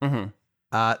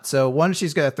 Mm-hmm. So one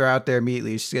she's going to throw out there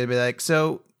immediately, she's going to be like,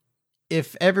 so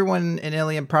if everyone in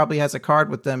Ilium probably has a card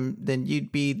with them, then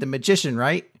you'd be the magician,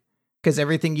 right? Because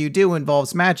everything you do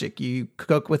involves magic. You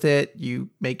cook with it, you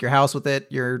make your house with it.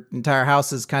 Your entire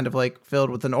house is kind of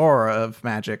filled with an aura of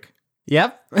magic.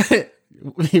 Yep.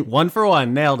 1 for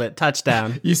 1. Nailed it.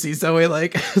 Touchdown. You see Zoe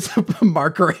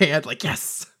mark her hand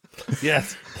yes.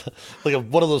 Yes.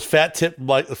 One of those fat tip,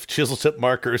 chisel tip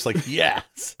markers.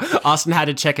 Yes. Austin had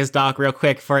to check his doc real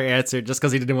quick before he answered just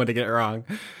because he didn't want to get it wrong.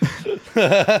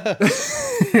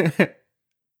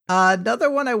 Another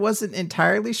one I wasn't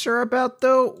entirely sure about,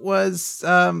 though, was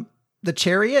the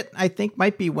chariot. I think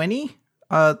might be Winnie,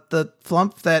 the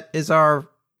flump that is our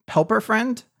helper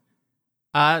friend.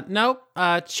 Nope.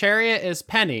 Chariot is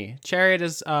Penny. Chariot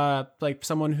is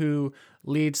someone who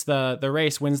leads the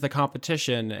race, wins the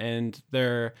competition, and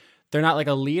they're not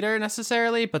a leader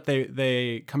necessarily, but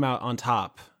they come out on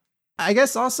top. I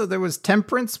guess also there was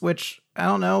Temperance, which I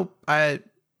don't know. I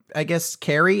guess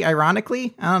Carrie,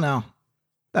 ironically, I don't know.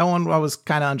 That one I was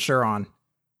kind of unsure on.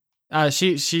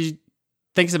 She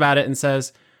thinks about it and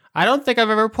says, "I don't think I've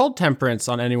ever pulled Temperance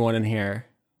on anyone in here."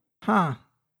 Huh.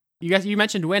 You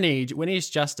mentioned Winnie. Winnie's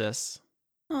Justice.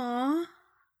 Aww.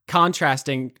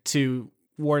 Contrasting to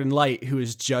Warden Light, who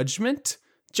is Judgment.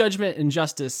 Judgment and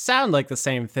Justice sound like the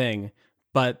same thing,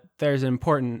 but there's an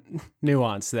important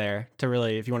nuance there to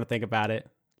really, if you want to think about it.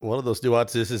 One of those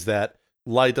nuances is that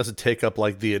Light doesn't take up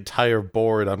the entire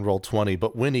board on Roll20,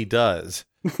 but Winnie does.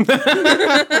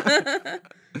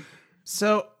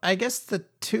 So I guess the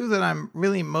two that I'm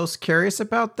really most curious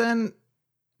about then,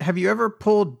 have you ever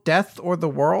pulled Death or the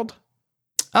World?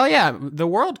 Oh yeah, the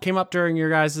World came up during your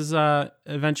guys'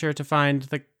 adventure to find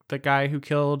the guy who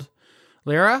killed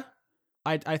Lyra.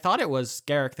 I thought it was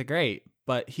Garrick the Great,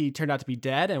 but he turned out to be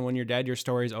dead, and when you're dead, your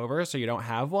story's over, so you don't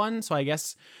have one. So I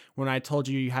guess when I told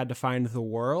you had to find the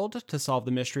World to solve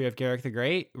the mystery of Garrick the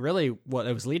Great, really what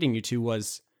it was leading you to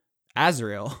was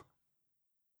Azrael.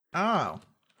 Oh,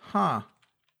 huh.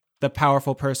 The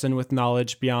powerful person with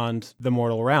knowledge beyond the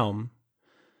mortal realm.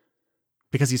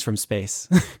 Because he's from space.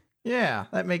 Yeah,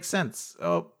 that makes sense.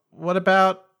 Oh, what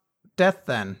about Death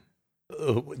then?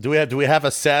 Do we have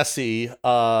a sassy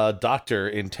doctor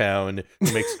in town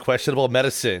who makes questionable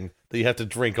medicine that you have to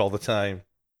drink all the time?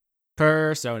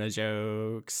 Persona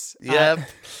jokes. Yeah,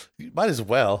 might as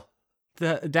well.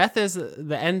 the death is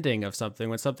the ending of something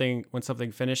when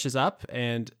something finishes up,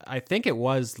 and I think it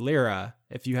was Lyra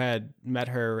if you had met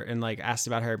her and like asked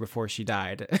about her before she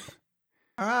died.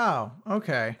 Oh,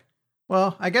 okay.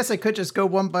 Well, I guess I could just go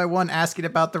one by one asking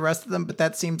about the rest of them, but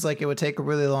that seems like it would take a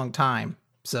really long time.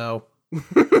 So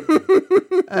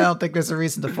I don't think there's a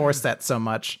reason to force that so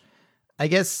much. I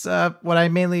guess what I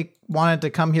mainly wanted to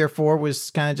come here for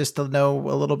was kind of just to know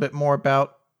a little bit more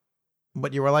about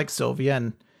what you were like, Sylvia,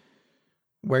 and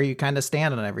where you kind of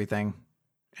stand on everything.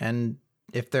 And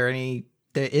if there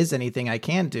is anything I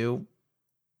can do,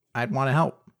 I'd want to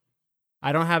help.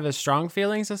 I don't have as strong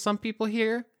feelings as some people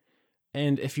here.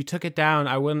 And if you took it down,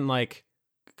 I wouldn't like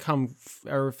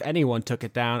or if anyone took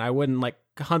it down, I wouldn't like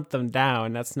hunt them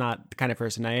down. That's not the kind of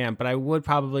person I am, but I would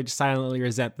probably just silently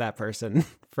resent that person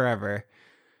forever.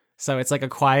 So it's like a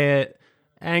quiet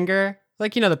anger.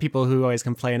 Like, the people who always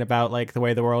complain about like the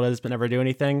way the world is, but never do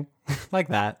anything like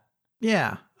that.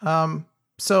 Yeah.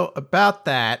 So about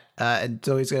that, and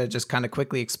Zoe's going to just kind of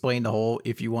quickly explain the whole,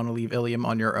 if you want to leave Ilium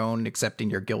on your own, accepting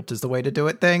your guilt is the way to do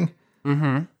it thing.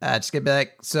 Mm-hmm. Just gonna be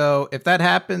like, so if that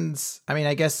happens, I mean,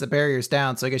 I guess the barrier's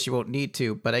down, so I guess you won't need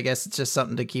to, but I guess it's just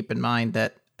something to keep in mind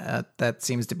that that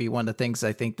seems to be one of the things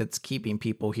I think that's keeping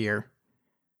people here.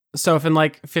 So if in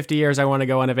like 50 years I want to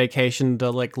go on a vacation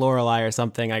to like Lorelei or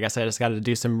something, I guess I just got to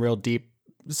do some real deep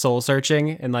soul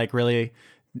searching and like really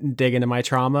dig into my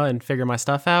trauma and figure my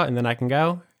stuff out, and then I can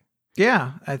go.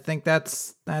 Yeah, I think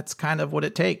that's kind of what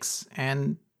it takes,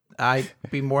 and I'd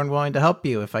be more than willing to help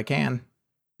you if I can.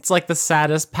 It's like the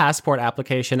saddest passport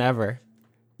application ever.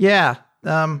 Yeah,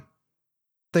 the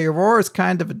Aurora's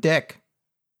kind of a dick.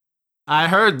 I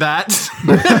heard that.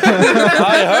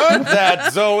 I heard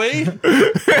that, Zoe.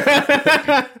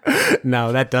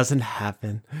 No, that doesn't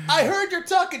happen. I heard you're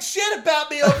talking shit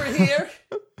about me over here.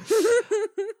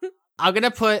 I'm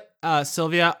gonna put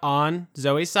Sylvia on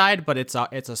Zoe's side, but it's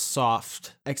a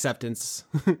soft acceptance.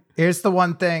 Here's the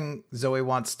one thing Zoe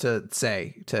wants to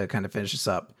say to kind of finish this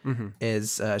up,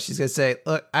 is she's gonna say,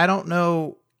 look, I don't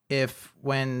know if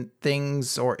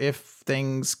things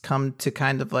come to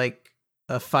kind of like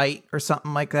a fight or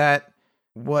something like that,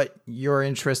 what your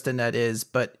interest in that is,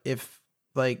 but if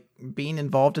like being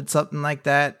involved in something like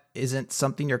that isn't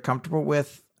something you're comfortable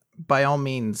with, by all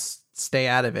means stay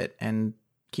out of it and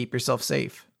keep yourself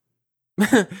safe.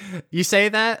 You say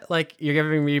that like you're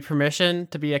giving me permission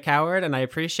to be a coward, and I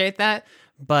appreciate that,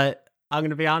 but I'm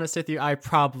gonna be honest with you, I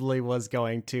probably was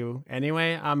going to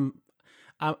anyway. I'm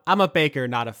a baker,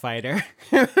 not a fighter.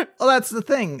 Well, that's the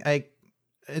thing.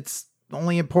 It's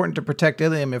only important to protect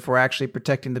Ilium if we're actually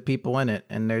protecting the people in it,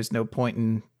 and there's no point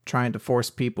in trying to force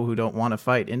people who don't want to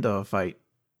fight into a fight.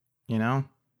 I'm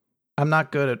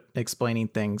not good at explaining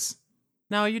things.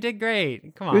 No, you did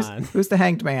great. Come on. Who's the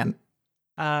hanged man?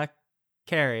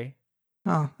 Carrie.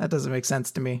 Oh, that doesn't make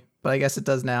sense to me, but I guess it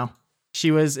does now.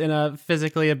 She was in a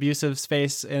physically abusive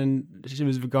space, and she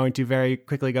was going to very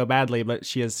quickly go badly, but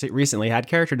she has recently had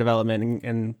character development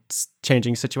and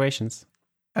changing situations.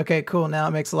 Okay, cool. Now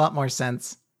it makes a lot more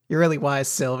sense. You're really wise,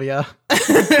 Sylvia.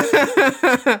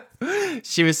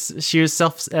 She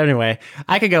was anyway,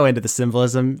 I could go into the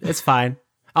symbolism. It's fine.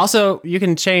 Also, you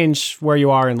can change where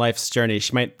you are in life's journey.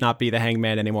 She might not be the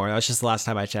hangman anymore. That was just the last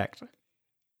time I checked.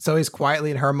 So he's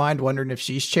quietly in her mind wondering if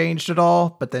she's changed at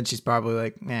all, but then she's probably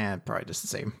like, probably just the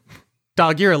same.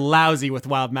 Dog, you're lousy with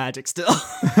wild magic still.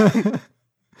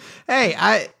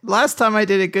 Hey, last time I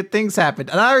did it, good things happened,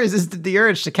 and I resisted the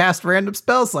urge to cast random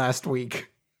spells last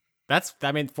week.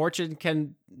 Fortune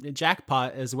can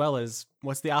jackpot as well as,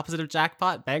 what's the opposite of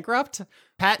jackpot? Bankrupt?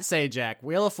 Pat Sajak,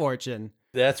 Wheel of Fortune.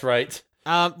 That's right.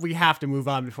 We have to move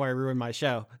on before I ruin my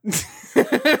show.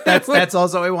 That's all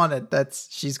Zoe wanted.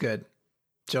 She's good.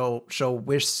 She'll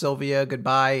wish Sylvia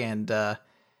goodbye and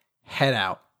head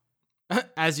out.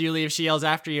 As you leave, she yells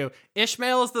after you,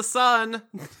 Ishmael is the son.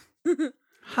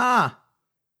 Huh.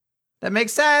 That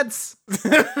makes sense.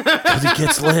 Because he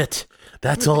gets lit.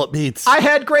 That's all it means. I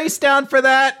had Grace down for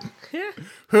that.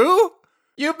 Who?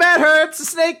 You met her. It's the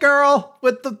snake girl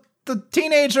with the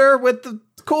teenager with the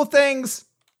cool things.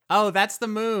 Oh, that's the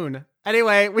moon.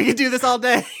 Anyway, we could do this all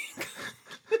day.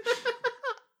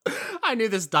 I knew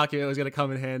this document was going to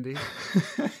come in handy.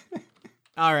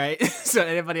 All right. So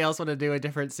anybody else want to do a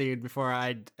different scene before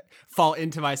I fall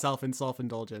into myself in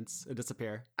self-indulgence and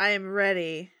disappear? I am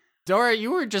ready. Dora,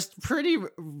 you were just pretty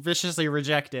viciously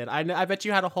rejected. I bet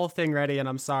you had a whole thing ready, and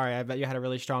I'm sorry. I bet you had a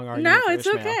really strong argument. No, for it's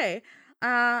Ishmael. okay.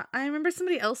 I remember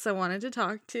somebody else I wanted to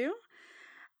talk to. I'm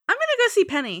going to go see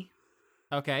Penny.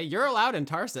 Okay, you're allowed in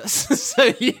Tarsus.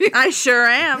 so I sure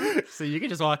am. So you can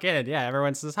just walk in. Yeah,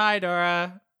 everyone says, hi,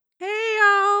 Dora. Hey,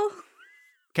 y'all.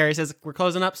 Carrie says we're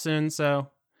closing up soon, so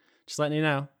just letting you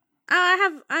know.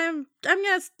 I'm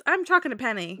talking to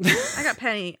Penny. I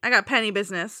got Penny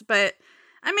business, but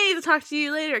I may need to talk to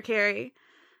you later, Carrie.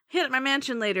 Hit at my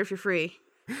mansion later if you're free.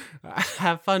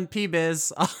 Have fun,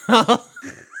 P-Biz.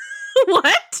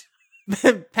 What?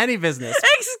 Penny business.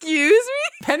 Excuse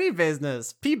me? Penny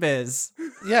business. P-Biz.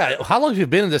 Yeah, how long have you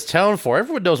been in this town for?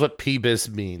 Everyone knows what P-Biz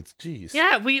means. Jeez.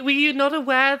 Yeah, were you not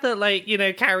aware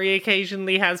that, Carrie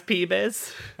occasionally has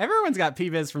P-Biz? Everyone's got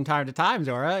P-Biz from time to time,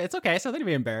 Dora. It's okay. Something to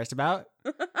be embarrassed about.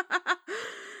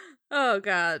 Oh,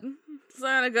 God. So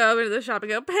I'm gonna go over to the shop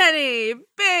and go, Penny,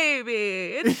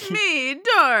 baby, it's me,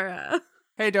 Dora.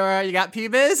 Hey, Dora, you got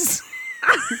P-Biz?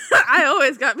 I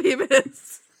always got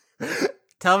P-Biz.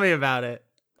 Tell me about it.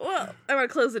 Well, I'm gonna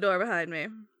close the door behind me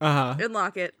Uh-huh. and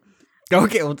lock it.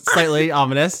 Okay, well, slightly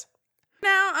ominous.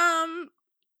 Now,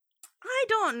 I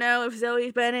don't know if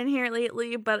Zoe's been in here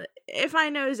lately, but if I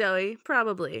know Zoe,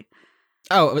 probably.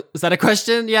 Oh, was that a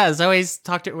question? Yeah, Zoe's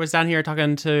was down here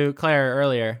talking to Claire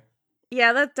earlier.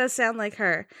 Yeah, that does sound like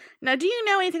her. Now, do you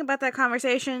know anything about that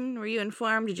conversation? Were you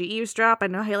informed? Did you eavesdrop? I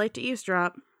know how you like to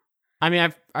eavesdrop. I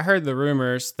mean, I heard the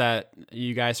rumors that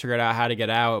you guys figured out how to get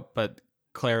out, but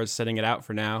Claire is sitting it out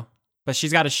for now. But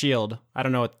she's got a shield. I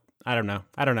don't know.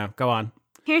 Go on.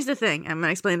 Here's the thing. I'm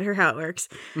gonna explain to her how it works.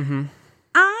 Mm-hmm.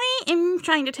 I am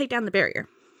trying to take down the barrier.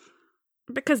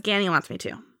 Because Ganny wants me to.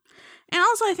 And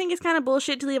also, I think it's kind of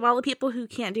bullshit to leave all the people who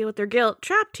can't deal with their guilt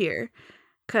trapped here.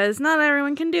 Because not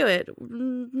everyone can do it.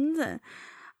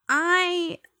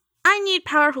 I need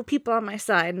powerful people on my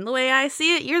side. And the way I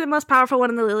see it, you're the most powerful one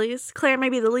in the Lilies. Claire may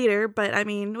be the leader, but I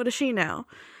mean, what does she know?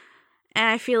 And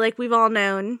I feel like we've all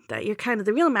known that you're kind of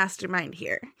the real mastermind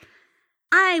here.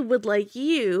 I would like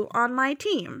you on my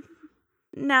team.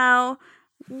 Now,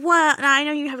 I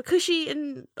know you have a cushy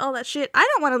and all that shit. I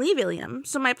don't want to leave Ilium.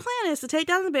 So my plan is to take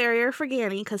down the barrier for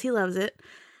Ganny, because he loves it.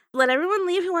 Let everyone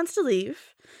leave who wants to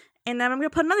leave. And then I'm going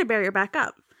to put another barrier back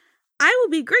up. I will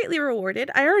be greatly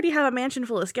rewarded. I already have a mansion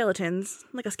full of skeletons,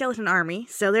 like a skeleton army,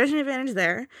 so there's an advantage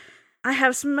there. I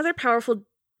have some other powerful,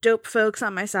 dope folks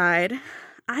on my side.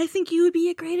 I think you would be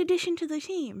a great addition to the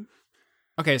team.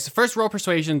 Okay, so first roll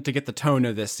persuasion to get the tone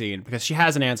of this scene, because she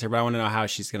has an answer, but I want to know how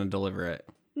she's going to deliver it.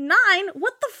 9?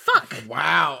 What the fuck?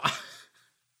 Wow.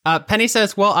 Penny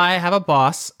says, well, I have a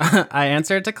boss. I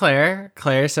answered to Claire.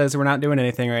 Claire says we're not doing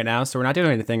anything right now, so we're not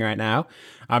doing anything right now.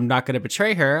 I'm not going to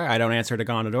betray her. I don't answer to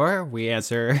Gonador. We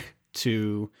answer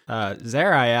to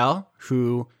Zariel,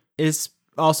 who is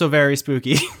also very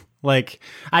spooky. Like,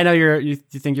 I know you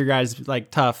think your guy's like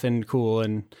tough and cool,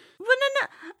 and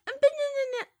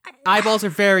eyeballs are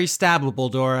very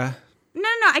stabbable, Dora. No,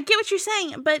 I get what you're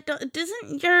saying, but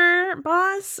doesn't your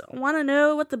boss want to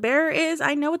know what the barrier is?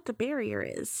 I know what the barrier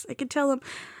is. I could tell him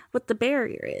what the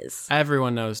barrier is.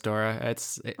 Everyone knows, Dora.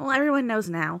 Well, everyone knows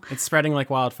now. It's spreading like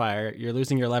wildfire. You're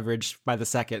losing your leverage by the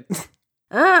second.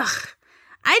 Ugh.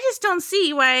 I just don't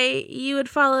see why you would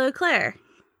follow Claire.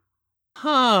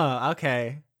 Huh,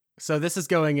 okay. So this is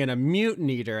going in a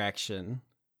mutiny direction.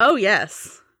 Oh,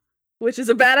 yes. Which is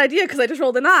a bad idea because I just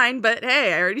rolled a 9, but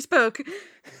hey, I already spoke.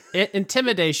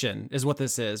 Intimidation is what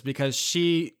this is, because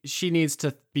she needs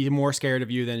to be more scared of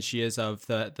you than she is of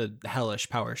the hellish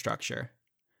power structure.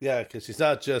 Yeah, because she's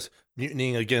not just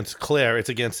mutinying against Claire, it's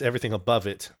against everything above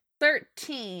it.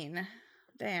 13.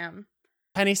 Damn.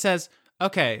 Penny says,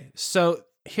 okay, so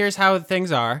here's how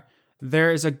things are.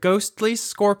 There is a ghostly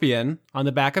scorpion on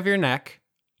the back of your neck.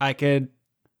 I could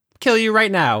kill you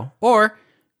right now. Or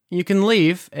you can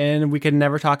leave and we could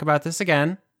never talk about this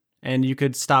again. And you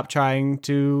could stop trying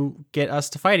to get us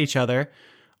to fight each other.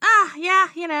 Yeah,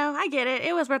 I get it.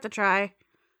 It was worth a try.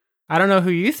 I don't know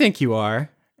who you think you are.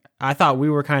 I thought we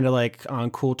were kind of like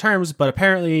on cool terms, but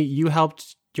apparently you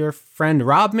helped your friend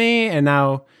rob me, and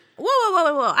now...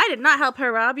 Whoa. I did not help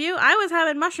her rob you. I was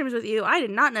having mushrooms with you. I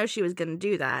did not know she was going to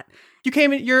do that.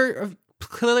 You're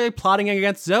clearly plotting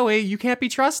against Zoe. You can't be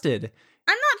trusted.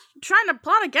 I'm not trying to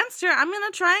plot against her. I'm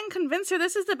going to try and convince her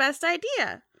this is the best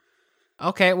idea.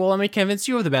 Okay, well, let me convince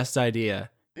you of the best idea.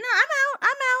 No, I'm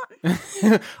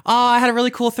out. Oh, I had a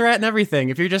really cool threat and everything.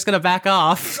 If you're just going to back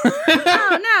off. No,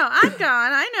 I'm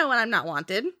gone. I know when I'm not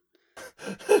wanted.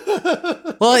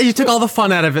 Well, you took all the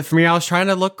fun out of it for me. I was trying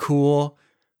to look cool.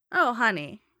 Oh,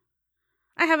 honey.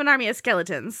 I have an army of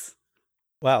skeletons.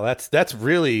 Wow, that's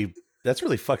really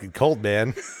fucking cold,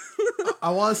 man. I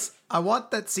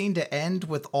want that scene to end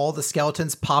with all the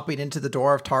skeletons popping into the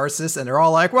door of Tarsus, and they're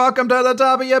all like, "Welcome to the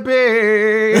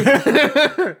WP."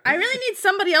 I really need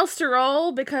somebody else to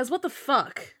roll, because what the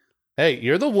fuck? Hey,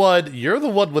 you're the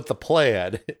one with the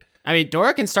plan. I mean,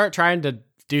 Dora can start trying to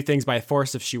do things by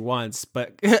force if she wants,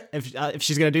 but if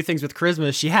she's gonna do things with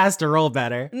charisma, she has to roll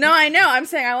better. No, I know. I'm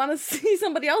saying I want to see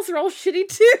somebody else roll shitty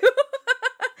too.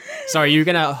 So are you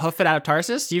gonna hoof it out of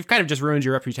Tarsus? You've kind of just ruined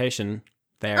your reputation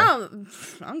there. Oh,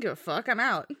 I don't give a fuck. I'm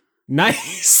out.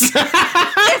 Nice. If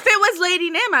it was Lady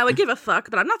Nim, I would give a fuck,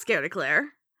 but I'm not scared of Claire.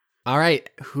 All right,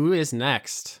 who is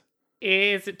next?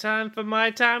 Is it time for my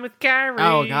time with Carrie?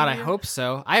 Oh God, I hope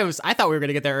so. I thought we were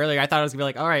gonna get there earlier. I thought I was gonna be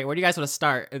like, all right, where do you guys want to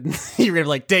start? And you were gonna be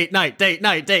like, date night.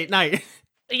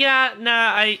 Yeah, no,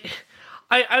 I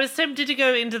was tempted to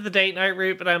go into the date night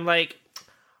route, but I'm like,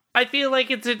 I feel like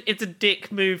it's a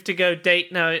dick move to go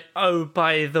date night. Oh,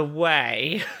 by the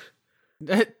way.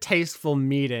 Tasteful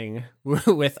meeting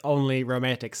with only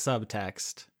romantic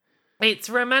subtext. It's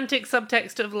romantic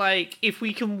subtext of like, if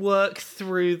we can work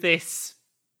through this,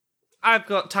 I've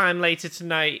got time later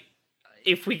tonight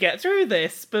if we get through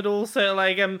this, but also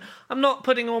like I'm not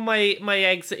putting all my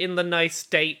eggs in the nice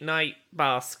date night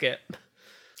basket.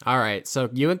 All right, so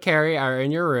you and Carrie are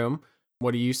in your room.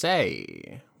 What do you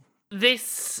say?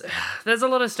 There's a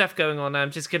lot of stuff going on.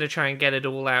 I'm just going to try and get it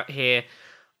all out here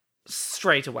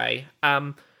straight away.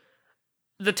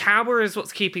 The tower is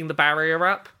what's keeping the barrier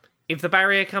up. If the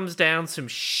barrier comes down, some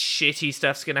shitty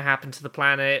stuff's going to happen to the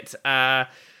planet.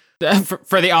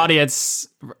 For the audience,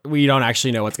 we don't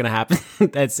actually know what's going to happen.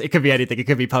 It could be anything. It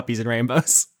could be puppies and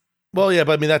rainbows. Well, yeah,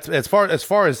 but I mean that's as far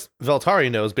as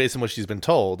Veltari knows, based on what she's been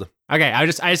told. Okay, I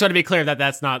just want to be clear that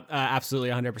that's not absolutely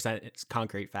 100% it's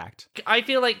concrete fact. I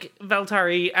feel like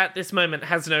Veltari at this moment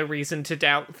has no reason to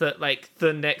doubt that like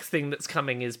the next thing that's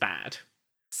coming is bad.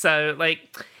 So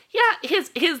like, yeah,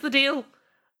 here's the deal.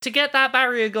 To get that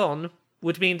barrier gone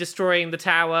would mean destroying the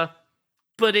tower,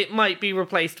 but it might be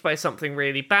replaced by something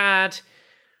really bad.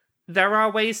 There are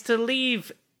ways to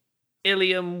leave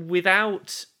Ilium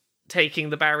without taking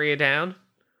the barrier down,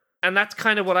 and that's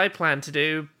kind of what I plan to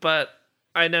do, but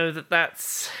I know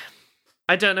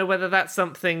I don't know whether that's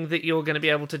something that you're going to be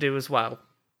able to do as well,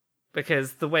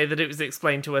 because the way that it was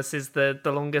explained to us is the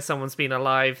longer someone's been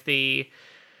alive, the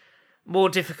more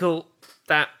difficult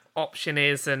that option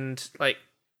is, and like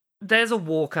there's a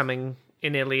war coming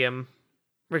in Ilium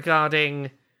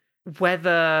regarding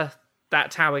whether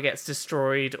that tower gets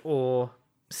destroyed or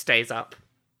stays up.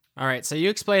 All right, so you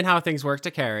explain how things work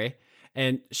to Carrie,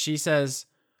 and she says,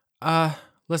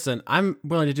 listen, I'm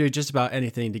willing to do just about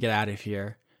anything to get out of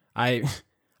here.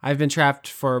 I've been trapped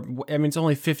for, it's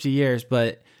only 50 years,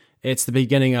 but it's the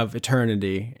beginning of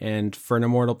eternity, and for an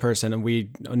immortal person, and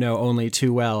we know only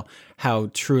too well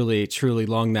how truly, truly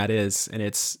long that is, and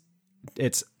it's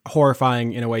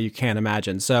horrifying in a way you can't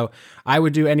imagine. So I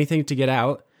would do anything to get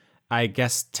out. I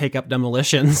guess take up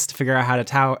demolitions to figure out how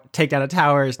to take down a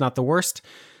tower is not the worst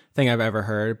thing I've ever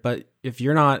heard. But if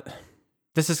you're not,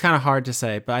 this is kind of hard to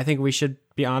say, but I think we should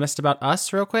be honest about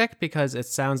us real quick, because it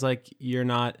sounds like you're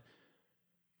not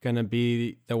going to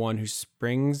be the one who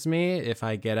springs me if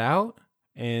I get out.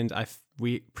 And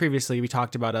we previously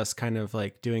talked about us kind of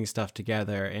like doing stuff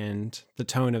together, and the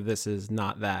tone of this is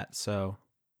not that. So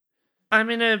I'm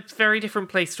in a very different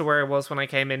place to where I was when I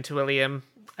came into Ilium.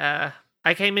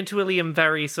 I came into Ilium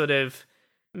very sort of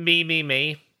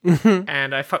me,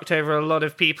 and I fucked over a lot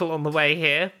of people on the way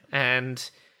here, and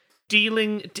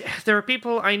there are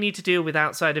people I need to deal with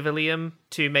outside of Ilium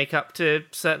to make up to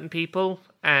certain people,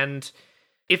 and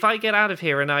if I get out of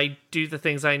here and I do the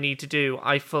things I need to do,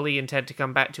 I fully intend to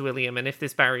come back to Ilium, and if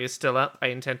this barrier is still up, I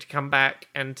intend to come back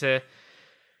and to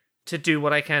do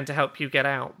what I can to help you get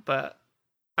out, but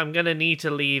I'm gonna need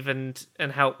to leave and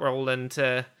help Roland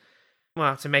to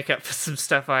make up for some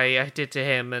stuff I did to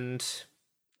him, and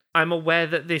I'm aware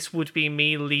that this would be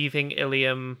me leaving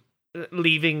Ilium,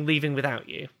 leaving without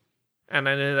you, and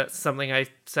I know that's something I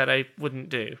said I wouldn't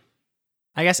do.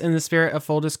 I guess in the spirit of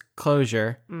full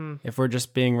disclosure, if we're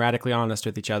just being radically honest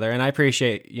with each other, and I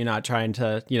appreciate you not trying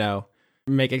to,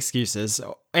 make excuses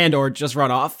and or just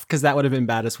run off, because that would have been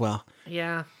bad as well.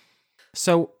 Yeah.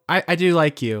 So I do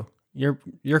like you.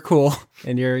 You're cool,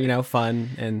 and you're fun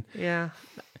and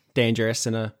dangerous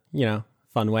in a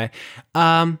fun way.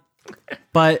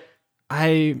 But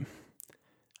I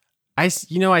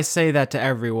say that to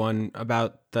everyone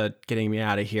about the getting me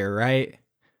out of here, right?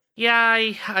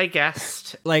 Yeah, I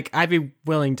guessed. Like, I'd be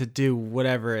willing to do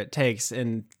whatever it takes,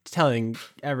 and telling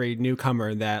every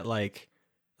newcomer that like,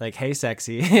 hey,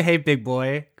 sexy, hey, big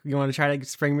boy, you want to try to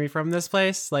spring me from this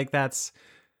place? Like, that's.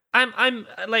 I'm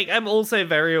also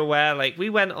very aware, like, we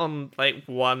went on,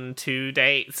 1-2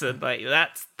 dates, and,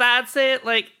 that's it,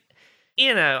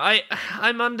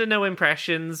 I'm under no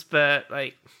impressions, but,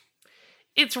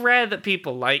 it's rare that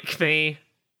people like me,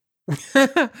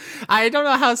 I don't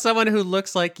know how someone who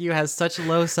looks like you has such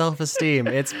low self-esteem.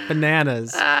 It's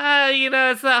bananas.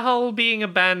 It's that whole being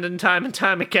abandoned time and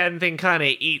time again thing kind of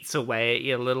eats away at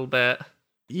you a little bit.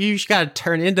 You got to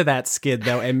turn into that skid,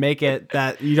 though, and make it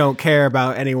that you don't care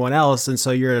about anyone else, and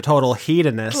so you're a total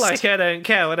hedonist. Like, I don't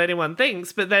care what anyone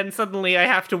thinks, but then suddenly I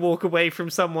have to walk away from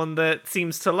someone that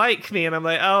seems to like me, and I'm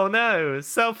like, oh no,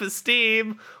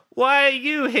 self-esteem, why are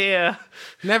you here?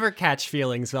 Never catch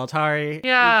feelings, Veltari.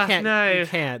 Yeah, you can't, no. You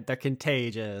can't. They're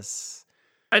contagious.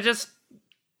 I just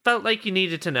felt like you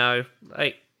needed to know.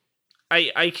 Like,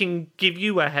 I can give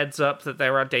you a heads up that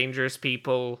there are dangerous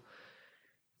people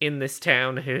in this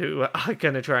town who are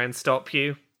going to try and stop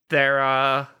you. There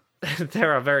are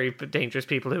very dangerous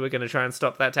people who are going to try and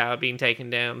stop that tower being taken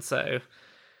down, so...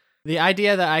 The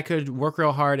idea that I could work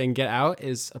real hard and get out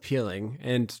is appealing,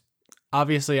 and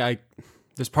obviously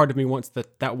there's part of me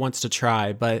that wants to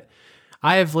try, but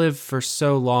I have lived for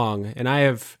so long, and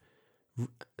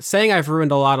saying I've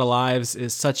ruined a lot of lives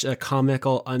is such a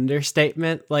comical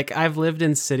understatement. Like, I've lived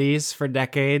in cities for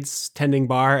decades, tending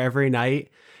bar every night,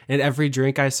 and every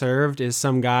drink I served is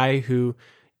some guy who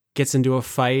gets into a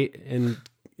fight and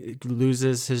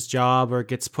loses his job or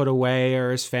gets put away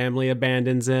or his family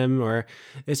abandons him, or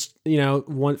it's,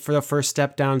 one for the first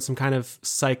step down some kind of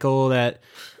cycle that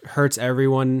hurts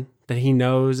everyone that he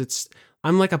knows.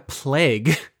 I'm like a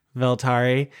plague,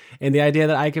 Veltari. And the idea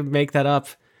that I could make that up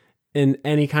in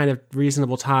any kind of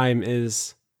reasonable time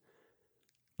is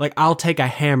like, I'll take a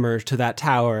hammer to that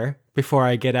tower before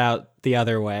I get out the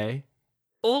other way.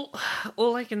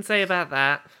 All I can say about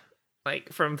that,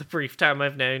 like, from the brief time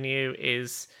I've known you,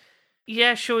 is,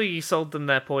 yeah, sure, you sold them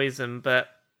their poison, but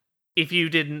if you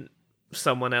didn't,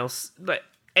 someone else, like,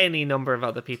 any number of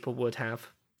other people would have.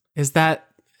 Is that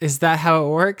how it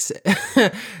works?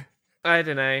 I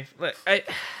don't know. Like,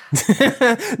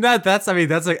 No, that's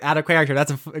out of character.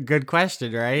 That's a good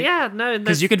question, right? Yeah, no.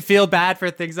 Because you can feel bad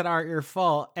for things that aren't your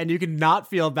fault, and you can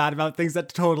not feel bad about things that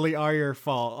totally are your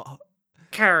fault.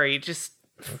 Carrie, just...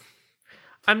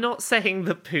 I'm not saying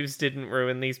that booze didn't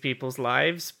ruin these people's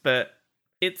lives, but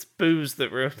it's booze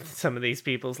that ruined some of these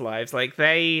people's lives. Like,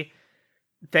 they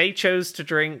chose to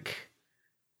drink.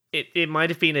 It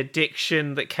might have been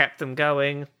addiction that kept them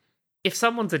going. If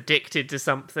someone's addicted to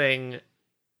something,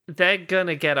 they're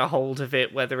gonna get a hold of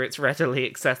it, whether it's readily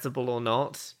accessible or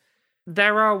not.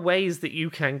 There are ways that you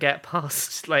can get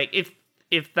past. Like,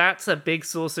 if that's a big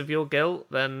source of your guilt,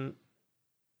 then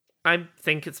I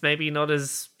think it's maybe not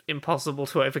as impossible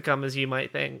to overcome as you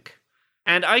might think.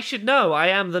 And I should know, I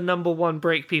am the #1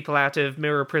 break people out of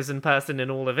mirror prison person in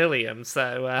all of Ilium,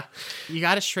 so... You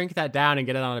gotta shrink that down and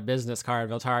get it on a business card,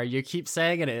 Veltari. You keep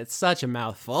saying it, it's such a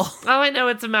mouthful. Oh, I know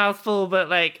it's a mouthful, but,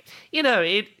 like,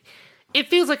 it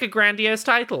feels like a grandiose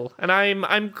title, and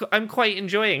I'm quite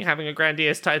enjoying having a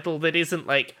grandiose title that isn't,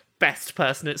 like, best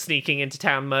person at sneaking into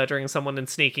town, murdering someone, and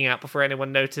sneaking out before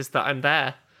anyone noticed that I'm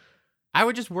there. I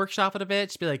would just workshop it a bit,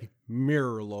 just be like,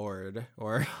 Mirror Lord,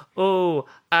 or...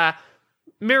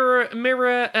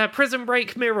 Prison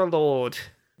Break Mirror Lord.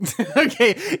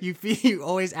 Okay, you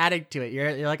always adding to it.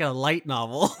 You're like a light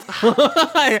novel.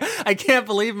 I can't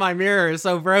believe my mirror is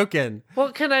so broken.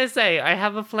 What can I say? I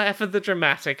have a flair for the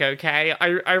dramatic, okay?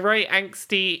 I write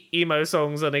angsty emo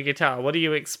songs on a guitar. What do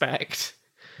you expect?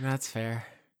 That's fair.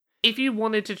 If you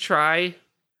wanted to try,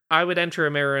 I would enter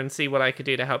a mirror and see what I could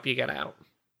do to help you get out.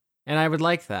 And I would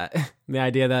like that. The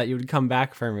idea that you would come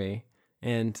back for me.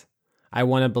 And I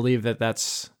want to believe that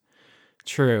that's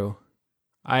true.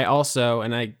 I also,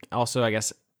 I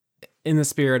guess, in the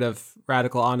spirit of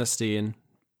radical honesty and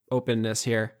openness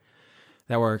here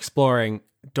that we're exploring,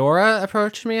 Dora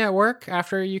approached me at work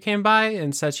after you came by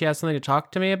and said she had something to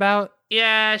talk to me about.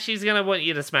 Yeah, she's going to want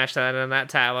you to smash that in that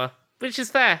tower, which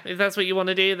is fair. If that's what you want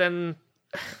to do, then...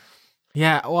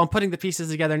 Yeah, well, I'm putting the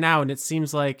pieces together now, and it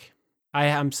seems like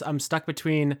I'm stuck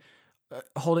between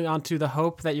holding on to the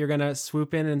hope that you're going to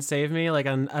swoop in and save me like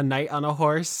a knight on a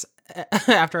horse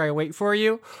after I wait for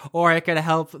you, or I could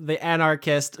help the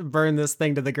anarchist burn this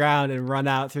thing to the ground and run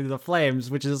out through the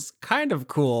flames, which is kind of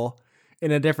cool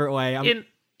in a different way. In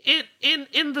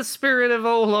the spirit of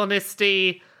all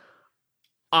honesty,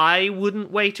 I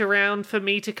wouldn't wait around for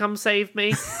me to come save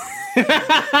me.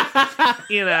 My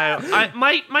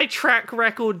track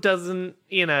record doesn't,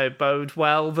 bode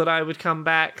well that I would come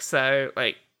back, so,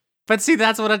 like... But see,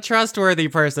 that's what a trustworthy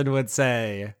person would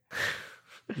say.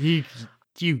 You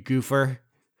goofer.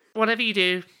 Whatever you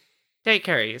do, take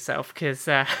care of yourself, because...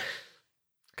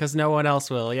 Because no one else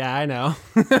will, yeah, I know.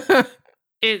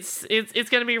 It's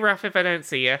gonna be rough if I don't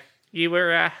see you.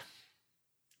 You're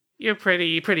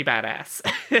pretty badass.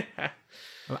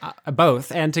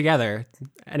 Both and together.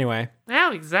 Anyway.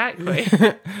 How exactly?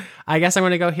 I guess I'm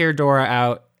going to go hear Dora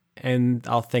out and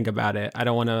I'll think about it. I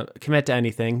don't want to commit to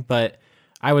anything, but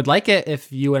I would like it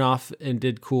if you went off and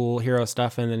did cool hero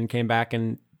stuff and then came back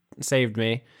and saved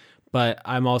me. But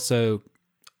I'm also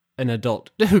an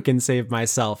adult who can save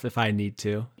myself if I need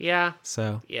to. Yeah.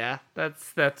 So, Yeah,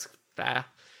 that's fair.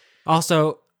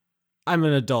 also, I'm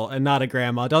an adult and not a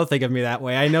grandma. Don't think of me that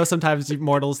way. I know sometimes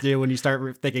mortals do when you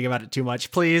start thinking about it too much.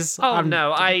 Please. Oh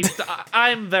no,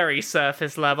 I'm very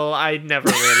surface level. I never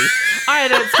really, I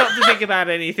don't stop to think about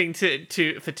anything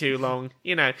for too long.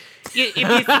 You know, if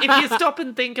you stop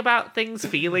and think about things,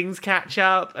 feelings catch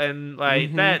up, and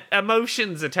like that.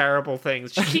 Emotions are terrible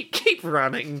things. Just keep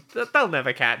running. They'll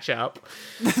never catch up.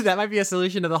 That might be a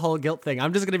solution to the whole guilt thing.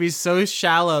 I'm just going to be so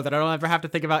shallow that I don't ever have to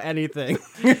think about anything.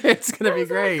 It's going to be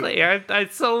great. Exactly. I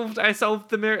solved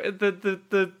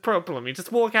the problem. You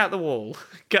just walk out the wall.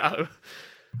 Go.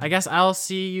 I guess I'll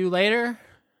see you later.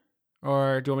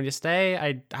 Or do you want me to stay?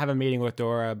 I have a meeting with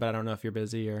Dora, but I don't know if you're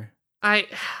busy or... I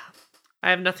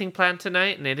have nothing planned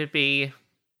tonight, and it'd be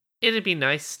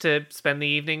nice to spend the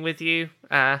evening with you.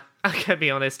 I gotta be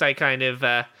honest, I kind of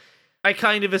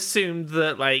assumed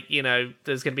that, like, you know,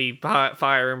 there's gonna be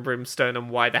fire and brimstone, and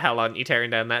why the hell aren't you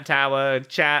tearing down that tower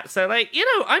chat? So, like, you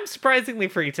know, I'm surprisingly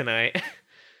free tonight.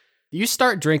 You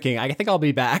start drinking. I think I'll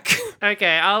be back.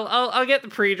 Okay, I'll get the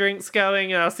pre-drinks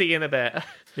going, and I'll see you in a bit.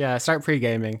 Yeah, start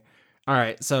pre-gaming. All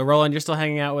right, so Roland, you're still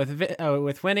hanging out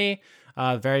with Winnie.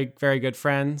 Very, very good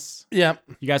friends. Yeah.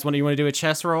 You guys want to do a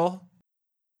chess roll?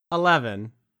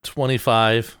 11.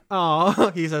 25.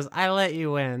 Oh, he says, I let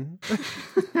you win.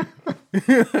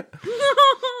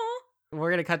 We're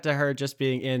going to cut to her just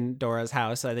being in Dora's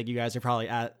house. I think you guys are probably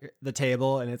at the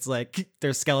table, and it's like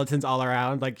there's skeletons all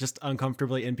around, like just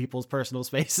uncomfortably in people's personal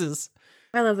spaces.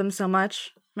 I love them so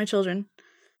much. My children.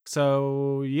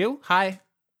 So, hi.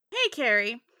 Hey,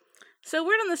 Carrie. So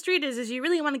word on the street is you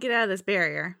really want to get out of this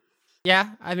barrier.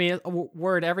 Yeah, I mean,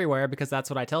 word everywhere because that's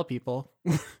what I tell people.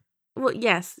 Well,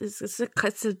 yes, it's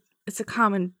a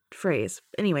common phrase.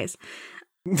 Anyways,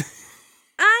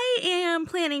 I am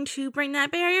planning to bring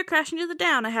that barrier crashing to the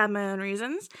down. I have my own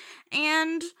reasons,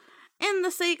 and in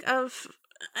the sake of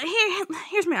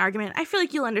here's my argument. I feel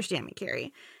like you'll understand me,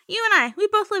 Carrie. You and we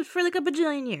both lived for like a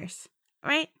bajillion years,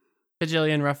 right?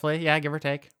 Bajillion, roughly, yeah, give or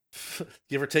take.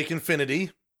 Give or take infinity.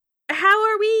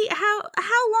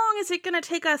 How long is it going to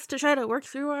take us to try to work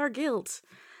through our guilt?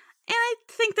 And I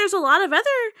think there's a lot of other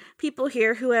people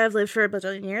here who have lived for a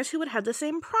bajillion years who would have the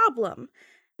same problem.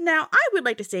 Now, I would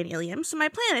like to stay in Ilium, so my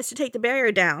plan is to take the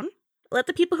barrier down, let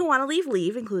the people who want to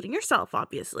leave, including yourself,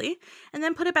 obviously, and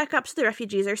then put it back up so the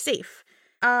refugees are safe.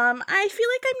 I feel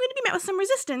like I'm going to be met with some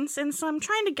resistance, and so I'm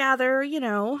trying to gather,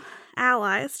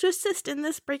 allies to assist in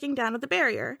this breaking down of the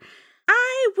barrier.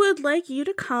 I would like you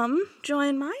to come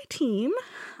join my team.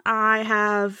 I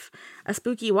have a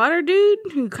spooky water dude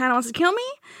who kind of wants to kill me.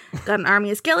 Got an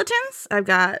army of skeletons. I've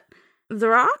got the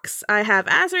rocks. I have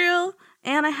Azrael.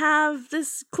 And I have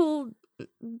this cool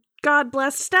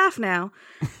God-blessed staff now.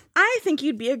 I think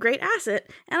you'd be a great asset.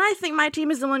 And I think my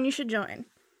team is the one you should join.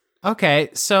 Okay,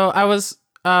 so I was,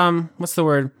 what's the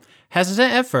word?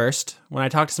 Hesitant at first. When I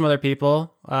talked to some other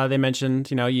people, they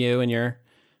mentioned, you and your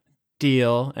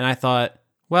deal, and I thought,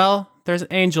 well, there's an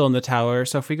angel in the tower,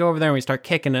 so if we go over there and we start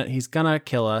kicking it, he's gonna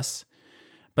kill us.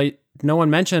 But no one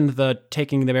mentioned the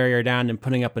taking the barrier down and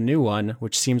putting up a new one,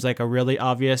 which seems like a really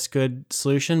obvious good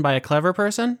solution by a clever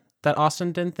person that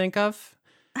Austin didn't think of.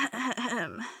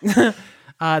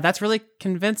 That's really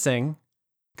convincing,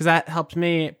 because that helped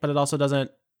me, but it also doesn't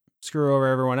screw over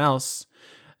everyone else.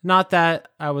 Not that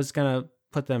I was gonna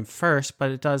put them first,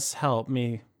 but it does help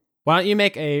me. Why don't you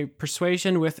make a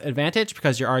persuasion with advantage,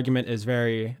 because your argument is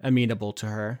very amenable to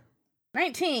her.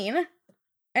 19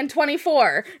 and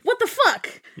 24. What the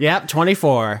fuck? Yep,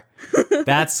 24.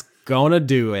 That's gonna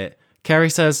do it. Carrie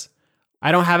says,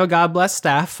 I don't have a God-blessed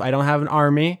staff. I don't have an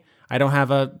army. I don't have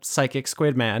a psychic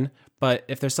squid man. But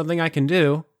if there's something I can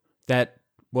do that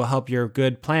will help your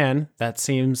good plan, that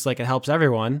seems like it helps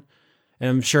everyone, and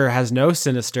I'm sure it has no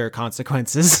sinister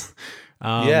consequences.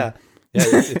 Yeah,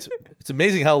 it's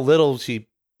amazing how little she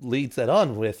leads that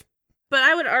on with. But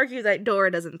I would argue that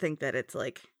Dora doesn't think that it's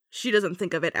like, she doesn't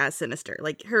think of it as sinister.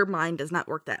 Like, her mind does not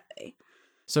work that way.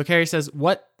 So Carrie says,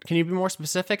 what, can you be more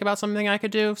specific about something I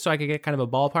could do so I could get kind of a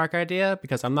ballpark idea?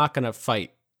 Because I'm not going to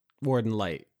fight Warden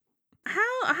Light. How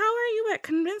are you at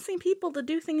convincing people to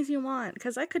do things you want?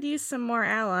 Because I could use some more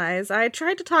allies. I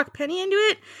tried to talk Penny into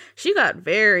it. She got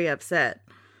very upset.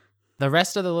 The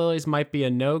rest of the Lilies might be a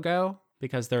no-go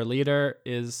because their leader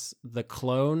is the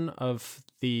clone of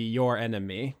your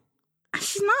enemy.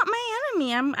 She's not my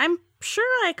enemy. I'm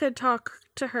sure I could talk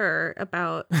to her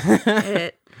about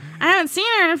it. I haven't seen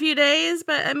her in a few days,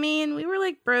 but I mean, we were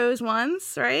like bros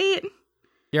once, right?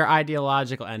 Your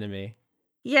ideological enemy.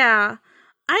 Yeah.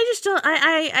 I just don't.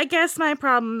 I guess my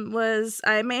problem was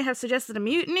I may have suggested a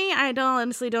mutiny. I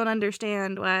honestly don't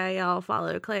understand why y'all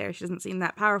follow Claire. She doesn't seem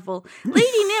that powerful.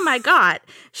 Lady Nim, I got.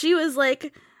 She was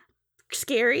like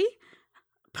scary.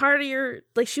 Part of your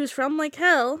she was from like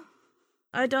hell.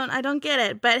 I don't get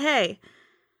it. But hey,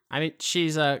 I mean,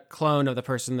 she's a clone of the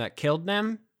person that killed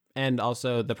Nim, and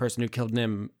also the person who killed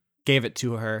Nim gave it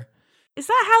to her. is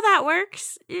that how that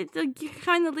works? You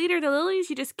find the leader of the lilies.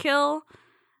 You just kill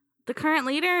the current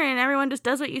leader, and everyone just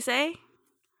does what you say.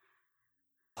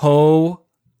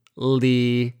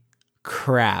 Holy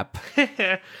crap.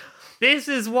 This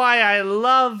is why I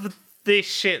love this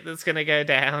shit that's gonna go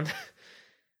down.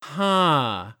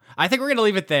 Huh. I think we're going to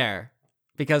leave it there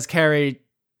because Carrie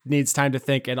needs time to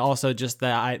think, and also just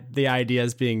the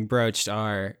ideas being broached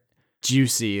are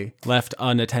juicy, left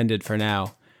unattended for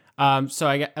now. So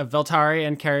I get Veltari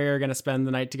and Carrie are going to spend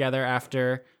the night together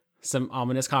after some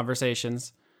ominous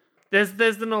conversations.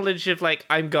 There's the knowledge of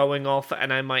I'm going off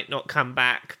and I might not come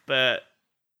back, but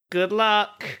good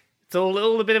luck. It's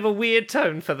all a bit of a weird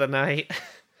tone for the night.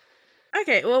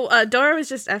 Okay, well, Dora was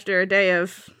just after a day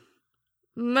of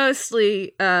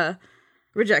mostly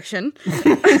rejection.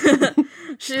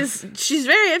 she's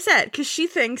very upset because she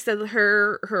thinks that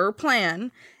her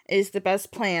plan is the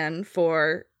best plan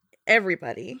for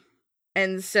everybody,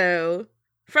 and so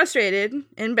frustrated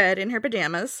in bed in her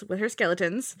pajamas with her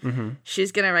skeletons,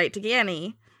 she's gonna write to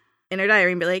Ganny in her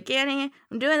diary and be like, Ganny,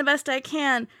 I'm doing the best I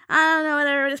can. I don't know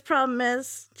whatever this problem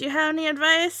is. Do you have any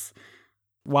advice?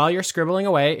 While you're scribbling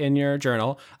away in your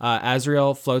journal,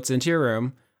 Azriel floats into your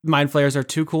room. Mind flayers are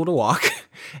too cool to walk.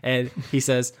 And he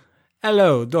says,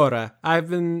 hello, Dora. I've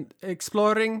been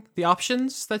exploring the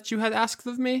options that you had asked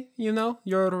of me. You know,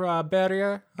 your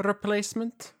barrier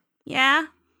replacement. Yeah?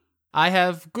 I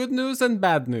have good news and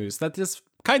bad news. That is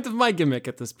kind of my gimmick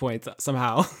at this point,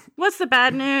 somehow. What's the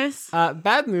bad news?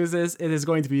 Bad news is it is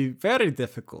going to be very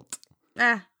difficult.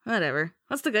 Whatever.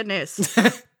 What's the good news?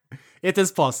 It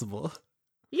is possible.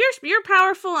 You're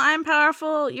powerful, I'm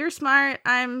powerful, you're smart,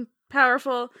 I'm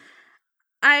powerful.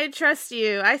 I trust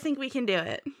you. I think we can do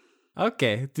it.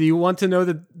 Okay. Do you want to know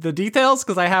the details?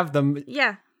 Because I have them.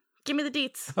 Yeah. Give me the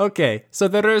deets. Okay. So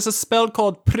there is a spell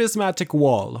called Prismatic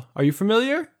Wall. Are you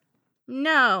familiar?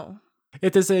 No.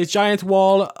 It is a giant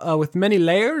wall with many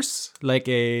layers, I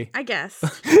guess.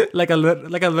 like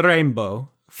a rainbow.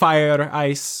 Fire,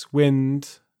 ice,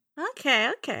 wind.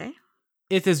 Okay.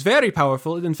 It is very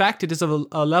powerful. In fact, it is of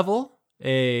a level,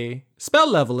 a spell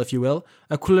level, if you will,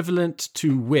 equivalent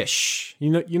to Wish.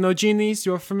 You know genies?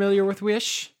 You're familiar with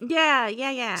Wish?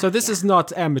 Yeah. So this is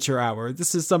not amateur hour.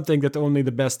 This is something that only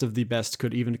the best of the best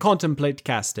could even contemplate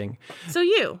casting. So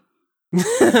you.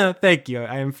 Thank you.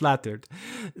 I am flattered.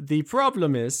 The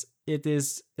problem is, it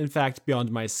is, in fact,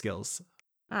 beyond my skills.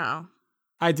 Oh.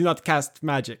 I do not cast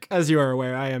magic. As you are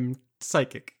aware, I am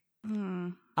psychic.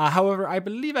 However, I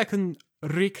believe I can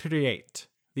recreate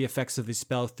the effects of the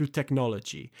spell through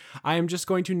technology. I am just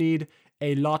going to need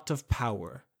a lot of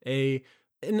power. An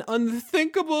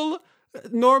unthinkable,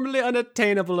 normally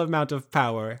unattainable amount of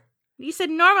power. You said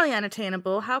normally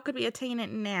unattainable. How could we attain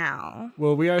it now?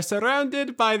 Well, we are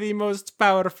surrounded by the most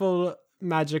powerful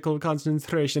magical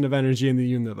concentration of energy in the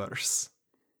universe.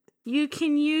 You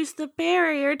can use the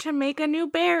barrier to make a new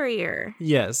barrier.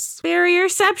 Yes.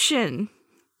 Barrierception.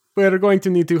 We're going to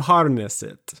need to harness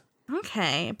it.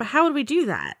 Okay, but how would we do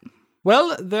that?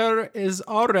 Well, there is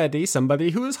already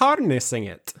somebody who is harnessing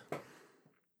it.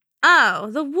 Oh,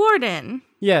 the warden.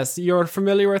 Yes, you're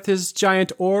familiar with his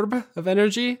giant orb of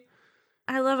energy?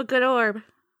 I love a good orb.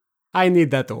 I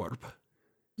need that orb.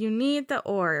 You need the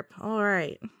orb. All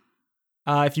right.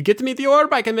 If you get me the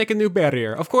orb, I can make a new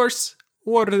barrier. Of course,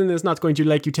 Warden is not going to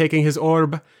like you taking his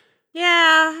orb.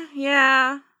 Yeah,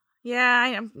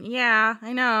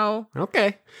 I know.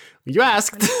 Okay, you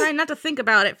asked. I'm trying not to think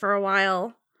about it for a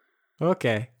while.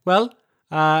 Okay, well,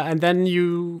 and then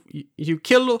you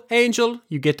kill Angel,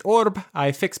 you get orb,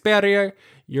 I fix barrier,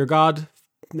 your god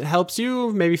helps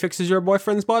you, maybe fixes your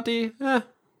boyfriend's body,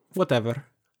 whatever.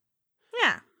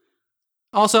 Yeah.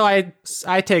 Also,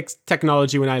 I take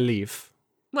technology when I leave.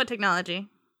 What technology?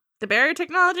 The barrier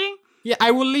technology? Yeah,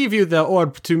 I will leave you the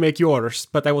orb to make yours,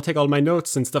 but I will take all my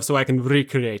notes and stuff so I can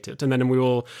recreate it, and then we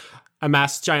will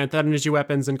amass giant energy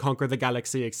weapons and conquer the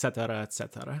galaxy, etc.,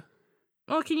 etc.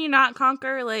 Well, can you not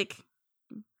conquer,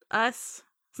 us,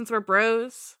 since we're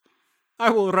bros? I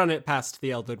will run it past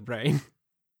the Elder Brain.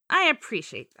 I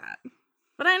appreciate that.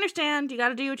 But I understand. You got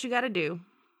to do what you got to do.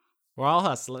 We're all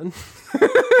hustling.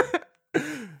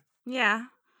 Yeah.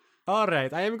 All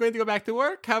right, I am going to go back to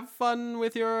work. Have fun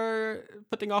with your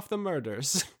putting off the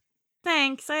murders.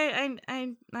 Thanks. I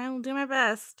will do my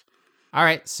best. All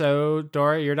right, so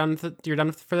Dora, you're done. You're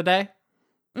done for the day.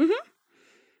 Mm-hmm.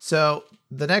 So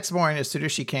the next morning, as soon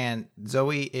as she can,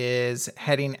 Zoe is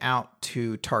heading out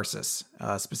to Tarsus.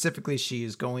 Specifically, she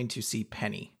is going to see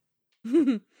Penny.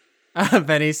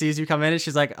 Penny sees you come in and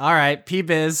she's like, all right,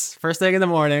 P-Biz, first thing in the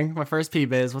morning, my first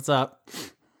P-Biz, what's up?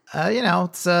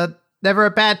 It's never a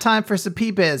bad time for some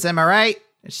P-Biz, am I right?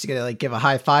 And she's gonna give a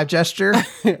high five gesture.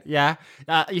 Yeah.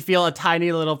 You feel a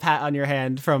tiny little pat on your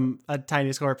hand from a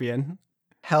tiny scorpion.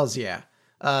 Hells yeah.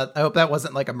 I hope that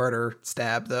wasn't like a murder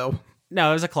stab though. No,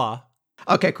 it was a claw.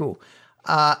 Okay, cool.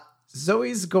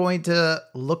 Zoe's going to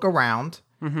look around,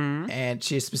 and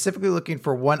she's specifically looking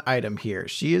for one item here.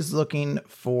 She is looking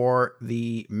for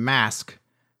the mask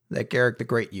that Garrick the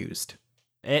Great used.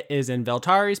 It is in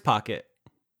Veltari's pocket.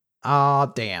 Aw,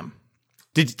 damn.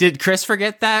 Did Chris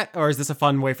forget that, or is this a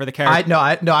fun way for the character?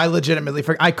 I legitimately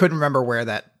I couldn't remember where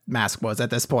that mask was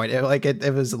at this point.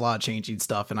 It was a lot of changing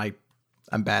stuff, and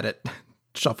I'm bad at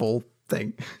shuffle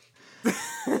thing.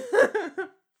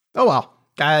 Oh well,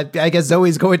 I guess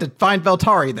Zoe's going to find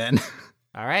Veltari then.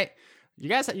 All right, you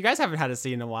guys haven't had a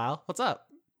scene in a while. What's up?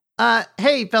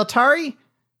 Hey Veltari.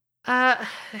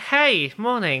 Hey,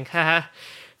 morning.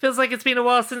 Feels like it's been a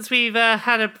while since we've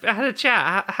had a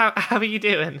chat. How are you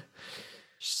doing?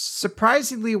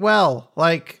 Surprisingly well.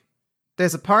 Like,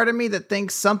 there's a part of me that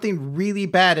thinks something really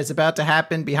bad is about to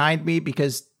happen behind me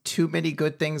because too many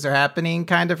good things are happening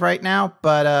kind of right now.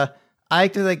 But I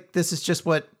feel like this is just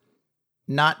what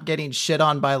not getting shit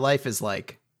on by life is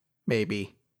like.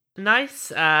 Maybe.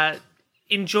 Nice.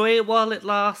 Enjoy it while it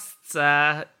lasts.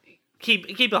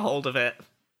 Keep a hold of it.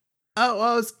 Oh,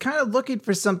 well, I was kind of looking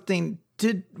for something.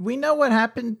 Did we know what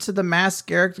happened to the mask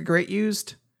Garrick the Great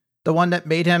used? The one that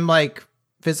made him,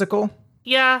 physical?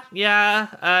 Yeah.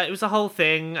 It was a whole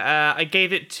thing. I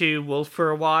gave it to Wolf for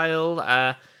a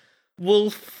while.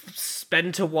 Wolf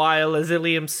spent a while as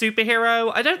Ilium's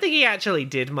superhero. I don't think he actually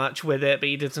did much with it, but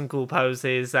he did some cool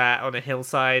poses on a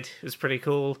hillside. It was pretty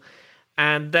cool.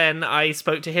 And then I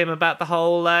spoke to him about the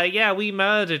whole, we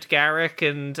murdered Garrick,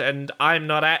 and I'm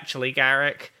not actually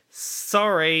Garrick.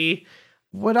 Sorry.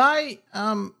 Would I,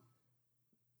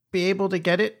 be able to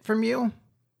get it from you?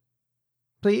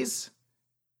 Please?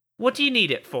 What do you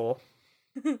need it for?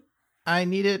 I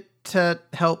need it to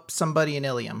help somebody in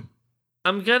Ilium.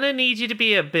 I'm gonna need you to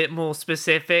be a bit more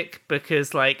specific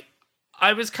because,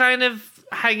 I was kind of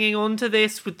hanging on to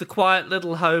this with the quiet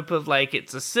little hope of,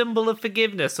 it's a symbol of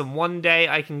forgiveness, and one day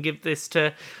I can give this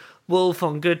to Wolf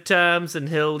on good terms, and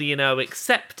he'll,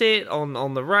 accept it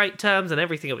on the right terms, and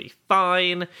everything will be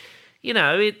fine.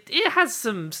 It has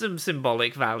some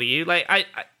symbolic value.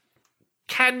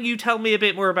 Can you tell me a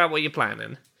bit more about what you're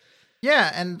planning?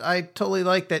 Yeah, and I totally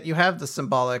like that you have the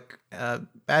symbolic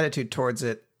attitude towards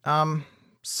it.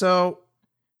 So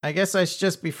I guess I should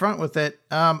just be front with it.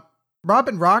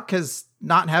 Robin Rock has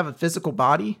not have a physical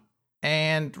body,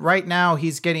 and right now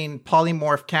he's getting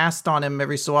polymorph cast on him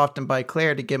every so often by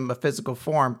Claire to give him a physical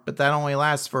form, but that only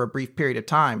lasts for a brief period of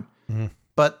time. Mm-hmm.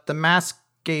 But the mask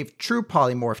gave true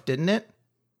polymorph, didn't it?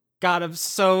 God, I'm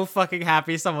so fucking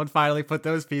happy someone finally put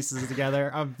those pieces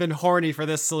together. I've been horny for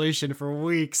this solution for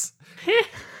weeks.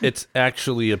 It's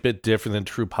actually a bit different than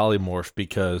true polymorph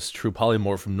because true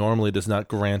polymorph normally does not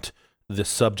grant the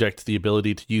subject the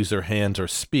ability to use their hands or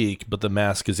speak, but the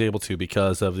mask is able to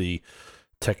because of the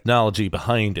technology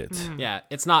behind it. Yeah,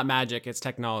 it's not magic, it's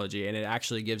technology, and it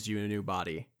actually gives you a new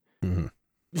body. Mm-hmm.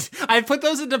 I put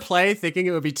those into play thinking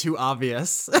it would be too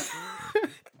obvious.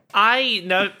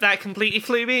 That completely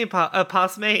flew me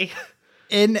past me.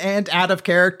 In and out of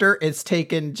character, it's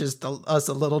taken just us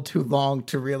a little too long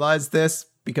to realize this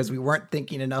because we weren't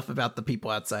thinking enough about the people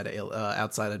outside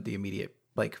of the immediate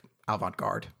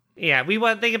avant-garde. Yeah, we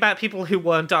weren't thinking about people who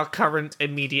weren't our current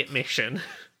immediate mission.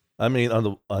 I mean,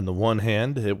 on the one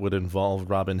hand, it would involve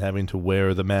Robin having to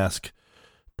wear the mask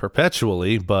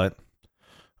perpetually, but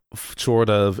short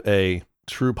of a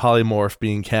true polymorph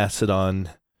being casted on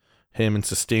him and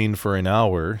sustained for an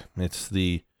hour, it's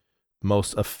the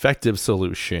most effective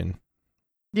solution.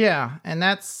 Yeah, and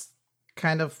that's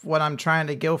kind of what I'm trying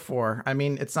to go for. I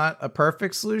mean, it's not a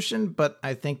perfect solution, but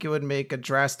I think it would make a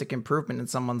drastic improvement in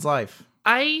someone's life.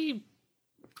 I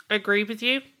agree with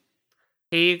you.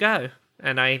 Here you go.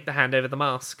 And I hand over the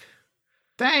mask.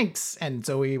 Thanks! And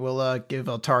Zoe will give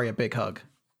Altari a big hug.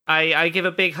 I give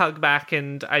a big hug back,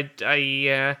 and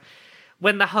I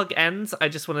when the hug ends, I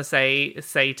just want to say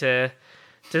to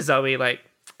Zoe,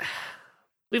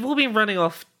 We've all been running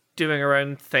off doing our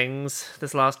own things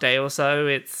this last day or so.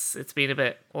 It's been a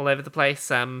bit all over the place.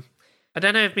 I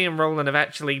don't know if me and Roland have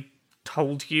actually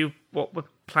told you what we're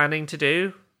planning to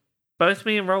do. Both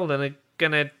me and Roland are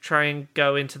gonna try and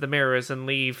go into the mirrors and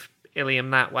leave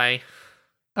Ilium that way.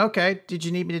 Okay, did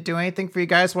you need me to do anything for you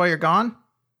guys while you're gone?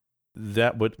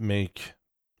 That would make,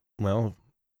 well,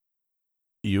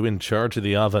 you in charge of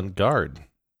the avant-garde.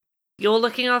 You're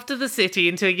looking after the city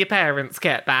until your parents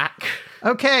get back.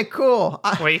 Okay, cool.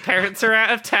 While your parents are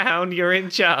out of town, you're in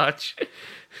charge.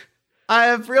 I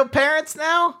have real parents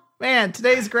now? Man,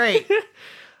 today's great.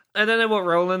 I don't know what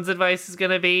Roland's advice is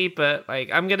going to be, but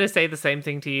I'm going to say the same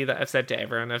thing to you that I've said to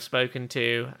everyone I've spoken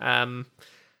to.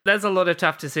 There's a lot of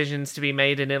tough decisions to be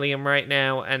made in Ilium right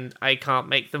now, and I can't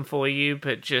make them for you,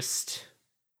 but just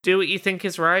do what you think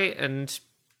is right and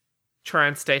try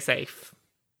and stay safe.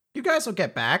 You guys will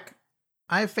get back.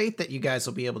 I have faith that you guys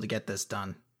will be able to get this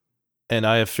done. And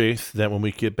I have faith that when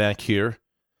we get back here,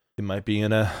 it might be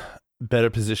in a better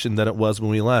position than it was when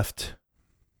we left.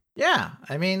 Yeah,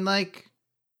 I mean, a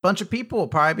bunch of people will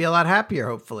probably be a lot happier,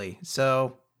 hopefully.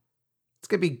 So it's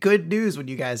going to be good news when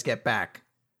you guys get back.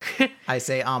 I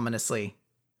say ominously,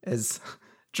 as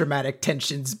dramatic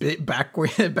tensions back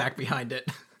behind it.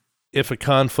 If a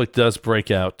conflict does break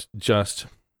out, just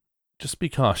be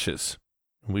cautious.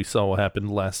 We saw what happened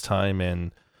last time,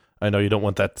 and I know you don't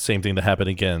want that same thing to happen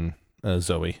again,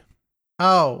 Zoe.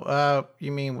 Oh,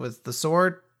 you mean with the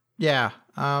sword? Yeah,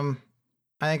 I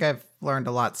think I've learned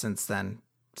a lot since then,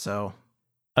 so...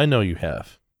 I know you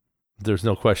have. There's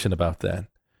no question about that.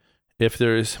 If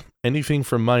there's anything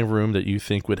from my room that you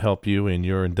think would help you in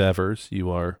your endeavors,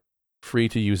 you are free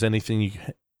to use anything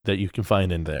that you can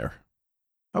find in there.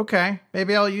 Okay,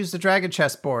 maybe I'll use the dragon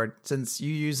chessboard, since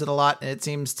you use it a lot and it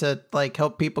seems to,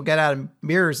 help people get out of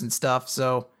mirrors and stuff,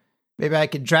 so maybe I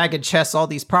can dragon chess all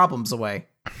these problems away.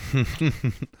 You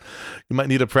might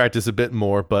need to practice a bit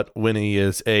more, but Winnie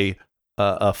is a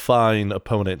fine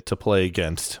opponent to play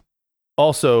against.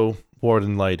 Also,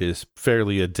 Warden Light is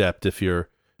fairly adept if you're...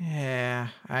 Yeah,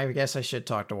 I guess I should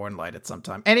talk to Warden Light at some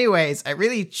time. Anyways, I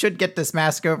really should get this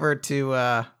mask over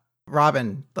to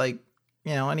Robin.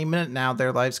 Any minute now,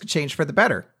 their lives could change for the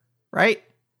better, right?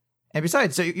 And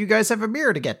besides, so you guys have a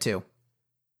mirror to get to.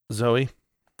 Zoe,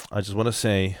 I just want to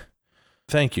say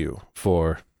thank you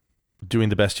for doing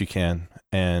the best you can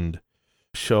and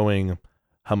showing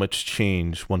how much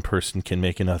change one person can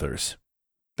make in others.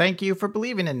 Thank you for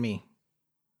believing in me.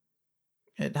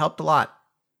 It helped a lot.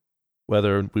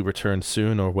 Whether we return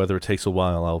soon or whether it takes a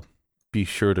while, I'll be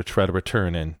sure to try to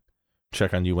return and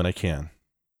check on you when I can.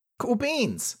 Cool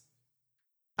beans.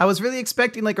 I was really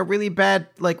expecting a really bad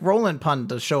Roland pun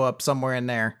to show up somewhere in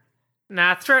there.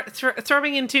 Nah,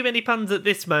 throwing in too many puns at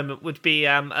this moment would be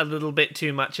a little bit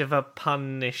too much of a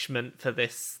punishment for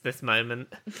this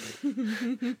moment.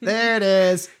 There it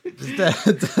is.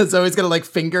 Zoe's gonna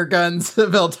finger guns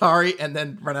Veltari and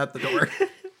then run out the door.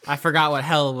 I forgot what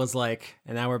hell was like,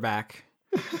 and now we're back.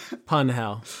 Pun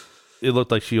hell. It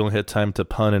looked like she only had time to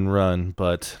pun and run,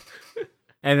 but...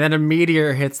 And then a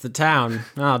meteor hits the town.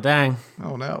 Oh, dang.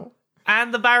 Oh, no.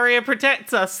 And the barrier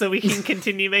protects us so we can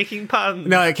continue making puns.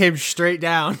 No, it came straight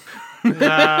down.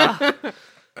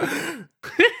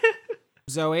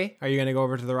 Zoe, are you going to go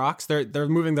over to the rocks? They're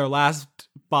moving their last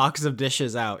box of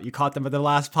dishes out. You caught them at the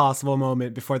last possible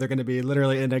moment before they're going to be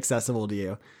literally inaccessible to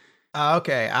you.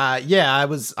 Okay. Yeah, I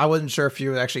wasn't sure if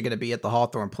you were actually going to be at the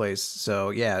Hawthorne place. So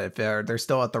yeah, if they're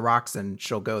still at the rocks, then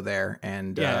she'll go there.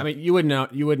 And yeah, I mean, you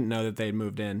wouldn't know that they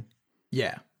moved in.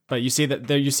 Yeah, but you see that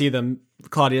there. You see them.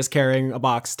 Claudia's carrying a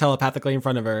box telepathically in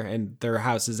front of her, and their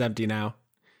house is empty now.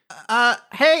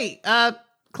 Hey,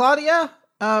 Claudia,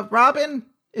 Robin,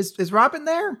 is Robin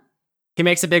there? He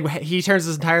makes he turns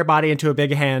his entire body into a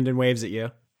big hand and waves at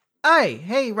you.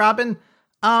 Hey, Robin.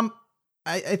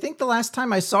 I think the last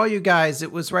time I saw you guys,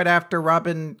 it was right after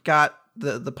Robin got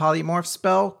the polymorph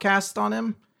spell cast on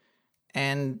him.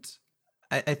 And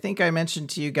I think I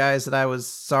mentioned to you guys that I was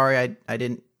sorry I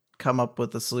didn't come up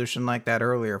with a solution like that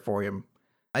earlier for him.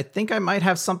 I think I might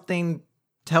have something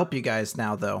to help you guys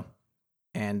now, though.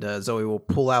 And Zoe will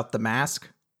pull out the mask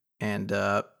and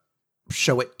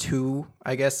show it to,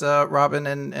 I guess, Robin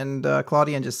and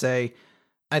Claudia and just say,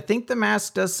 I think the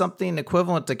mask does something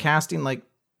equivalent to casting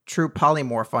true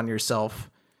polymorph on yourself.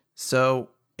 So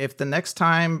if the next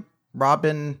time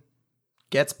Robin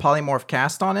gets polymorph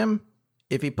cast on him,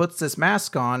 if he puts this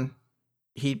mask on,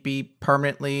 he'd be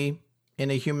permanently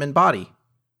in a human body.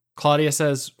 Claudia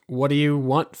says, what do you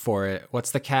want for it?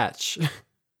 What's the catch?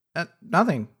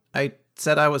 Nothing. I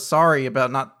said I was sorry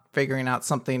about not figuring out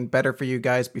something better for you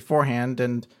guys beforehand,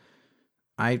 and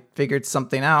I figured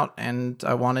something out, and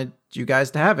I wanted you guys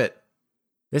to have it.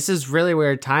 This is really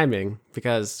weird timing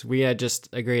because we had just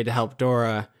agreed to help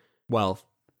Dora, well,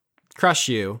 crush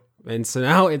you. And so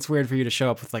now it's weird for you to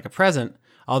show up with like a present.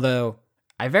 Although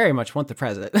I very much want the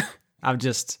present. I'm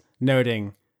just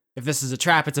noting if this is a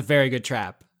trap, it's a very good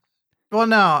trap. Well,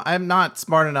 no, I'm not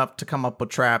smart enough to come up with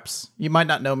traps. You might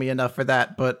not know me enough for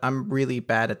that, but I'm really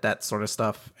bad at that sort of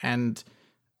stuff. And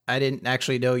I didn't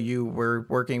actually know you were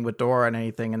working with Dora on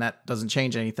anything, and that doesn't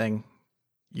change anything.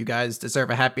 You guys deserve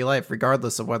a happy life,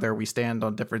 regardless of whether we stand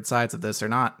on different sides of this or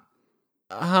not.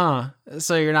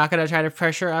 So you're not going to try to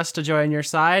pressure us to join your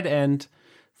side and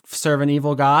serve an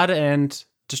evil god and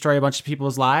destroy a bunch of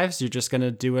people's lives? You're just going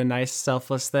to do a nice,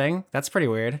 selfless thing? That's pretty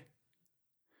weird.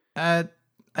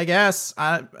 I guess.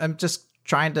 I'm just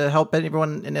trying to help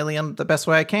everyone in Ilium the best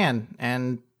way I can,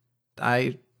 and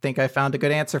I think I found a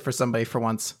good answer for somebody for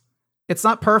once. It's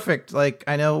not perfect. Like,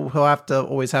 I know he'll have to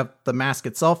always have the mask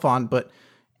itself on, but,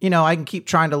 I can keep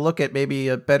trying to look at maybe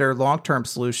a better long-term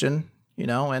solution,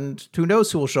 and who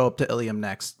knows who will show up to Ilium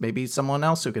next. Maybe someone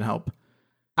else who can help.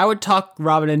 I would talk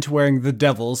Robin into wearing the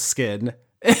devil's skin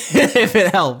if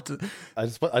it helped. I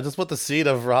just want the scene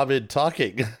of Robin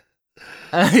talking.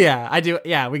 Yeah, I do.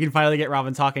 Yeah, we can finally get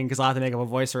Robin talking because I'll have to make up a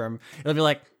voice for him. It'll be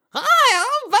like, "Hi,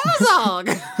 I'm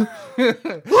Bozog."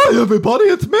 Hi, everybody,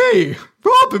 it's me,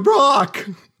 Robin Rock.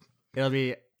 It'll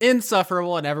be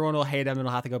insufferable, and everyone will hate him, and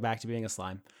he'll have to go back to being a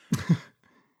slime.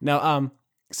 No,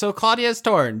 so Claudia's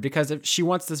torn because if she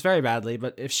wants this very badly,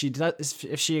 but if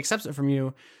she accepts it from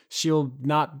you, she'll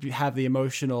not have the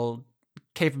emotional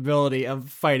capability of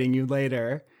fighting you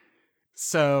later.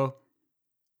 So,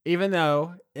 even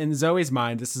though in Zoe's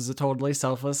mind this is a totally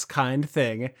selfless, kind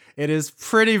thing, it is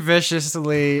pretty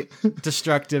viciously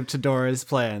destructive to Dora's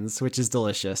plans, which is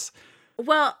delicious.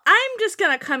 Well, I'm just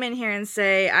gonna come in here and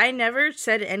say I never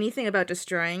said anything about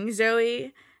destroying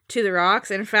Zoe to the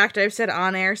rocks. In fact, I've said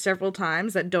on air several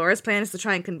times that Dora's plan is to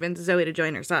try and convince Zoe to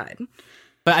join her side.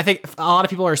 But I think a lot of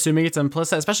people are assuming it's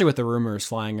implicit, especially with the rumors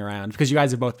flying around, because you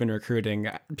guys have both been recruiting.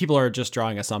 People are just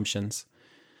drawing assumptions.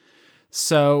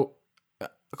 So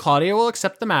Claudia will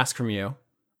accept the mask from you.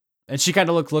 And she kind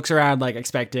of looks around like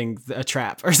expecting a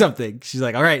trap or something. She's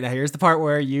like, all right, now here's the part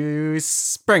where you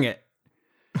spring it.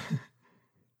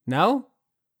 No?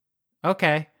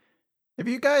 Okay. Have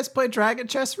you guys played Dragon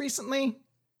Chess recently?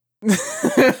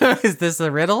 Is this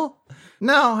a riddle?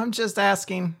 No, I'm just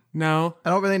asking. No. I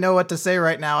don't really know what to say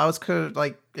right now. I was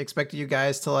expecting you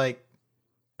guys to I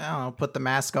don't know, put the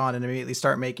mask on and immediately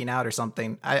start making out or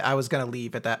something. I was gonna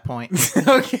leave at that point.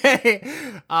 Okay.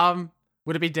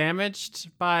 Would it be damaged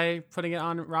by putting it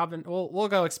on Robin? We'll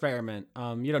go experiment.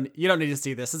 You don't need to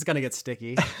see this. It's gonna get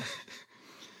sticky.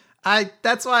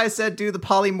 That's why I said do the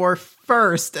polymorph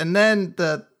first and then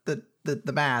the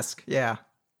mask. Yeah.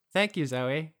 Thank you,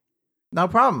 Zoe. No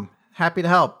problem. Happy to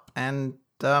help. And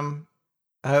I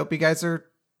hope you guys are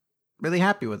really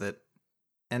happy with it.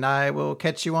 And I will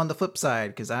catch you on the flip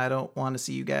side because I don't want to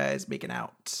see you guys making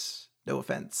out. No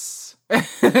offense.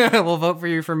 We'll vote for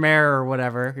you for mayor or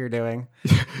whatever you're doing.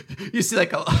 You see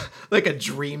a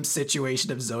dream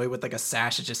situation of Zoe with a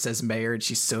sash that just says mayor and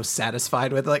she's so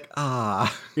satisfied with it,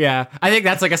 Yeah, I think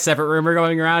that's a separate rumor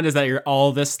going around is that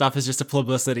all this stuff is just a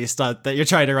publicity stunt that you're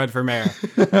trying to run for mayor.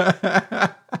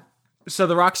 So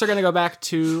the rocks are going to go back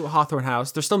to Hawthorne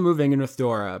House. They're still moving in with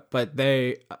Dora, but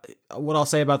what I'll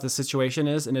say about this situation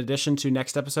is, in addition to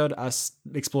next episode, us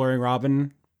exploring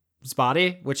Robin's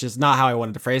body, which is not how I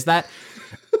wanted to phrase that.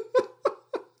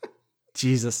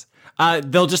 Jesus.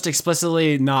 They'll just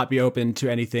explicitly not be open to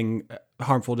anything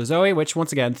harmful to Zoe, which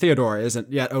once again, Theodora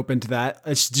isn't yet open to that.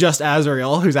 It's just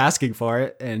Azrael who's asking for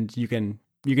it, and you can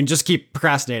just keep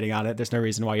procrastinating on it. There's no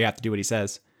reason why you have to do what he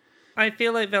says. I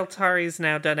feel like Veltari's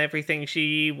now done everything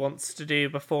she wants to do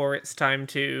before it's time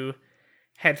to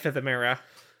head for the mirror.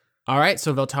 All right,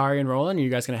 so Veltari and Roland, are you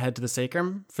guys going to head to the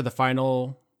Sacrum for the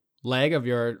final leg of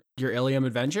your Ilium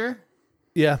adventure?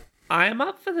 Yeah. I am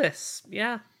up for this,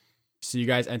 yeah. So you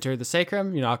guys enter the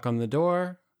Sacrum, you knock on the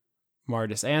door,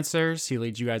 Mardis answers, he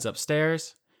leads you guys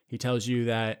upstairs. He tells you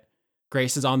that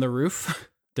Grace is on the roof.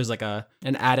 There's an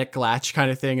attic latch kind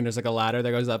of thing, and there's a ladder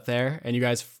that goes up there, and you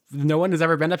guys, no one has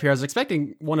ever been up here. I was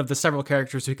expecting one of the several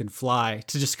characters who can fly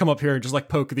to just come up here and just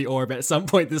poke the orb at some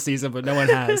point this season, but no one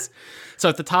has. So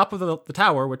at the top of the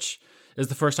tower, which is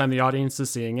the first time the audience is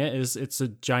seeing it. It's a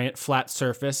giant flat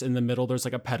surface. In the middle, there's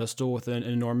like a pedestal with an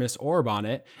enormous orb on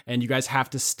it. And you guys have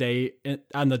to stay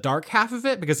on the dark half of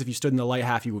it, because if you stood in the light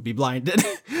half, you would be blinded.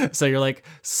 So you're like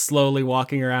slowly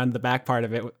walking around the back part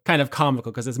of it. Kind of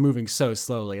comical because it's moving so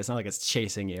slowly. It's not like it's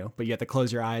chasing you, but you have to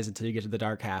close your eyes until you get to the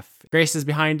dark half. Grace is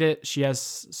behind it. She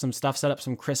has some stuff set up,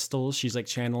 some crystals. She's like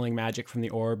channeling magic from the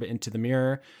orb into the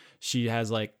mirror. She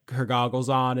has like her goggles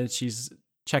on and she's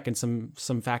checking some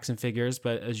facts and figures.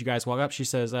 But as you guys walk up, she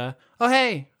says, "Oh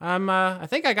hey, I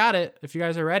think I got it. If you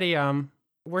guys are ready,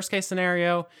 worst case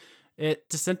scenario, it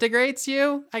disintegrates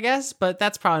you, I guess, but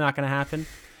that's probably not going to happen.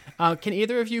 Can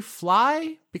either of you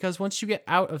fly? Because once you get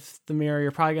out of the mirror,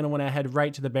 you're probably going to want to head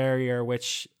right to the barrier,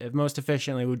 which most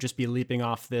efficiently would just be leaping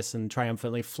off this and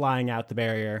triumphantly flying out the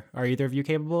barrier. Are either of you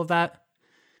capable of that?"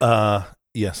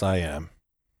 Yes, I am.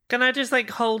 Can I just like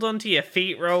hold onto your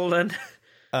feet, Roland?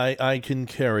 I can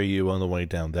carry you on the way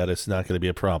down. That is not going to be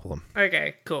a problem.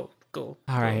 Okay, cool. All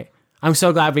right. I'm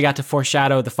so glad we got to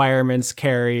foreshadow the fireman's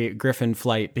carry Griffin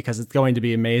flight, because it's going to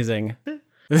be amazing.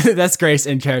 That's Grace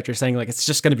in character saying like it's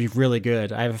just going to be really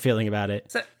good. I have a feeling about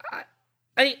it. So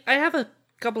I have a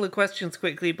couple of questions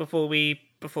quickly before we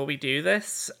do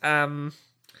this.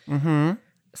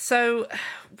 So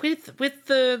with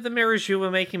the mirrors you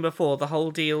were making before, the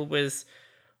whole deal was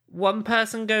one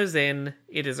person goes in,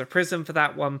 it is a prison for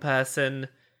that one person.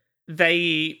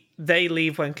 They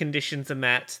leave when conditions are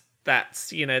met.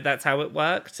 That's how it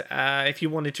worked. If you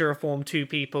wanted to reform two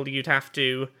people, you'd have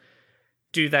to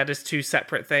do that as two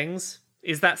separate things.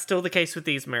 Is that still the case with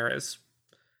these mirrors?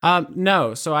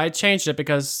 No. So I changed it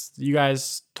because you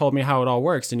guys told me how it all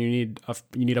works, and you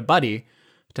need a buddy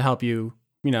to help you,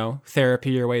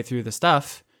 therapy your way through the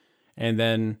stuff. And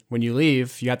then when you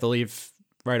leave, you have to leave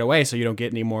right away so you don't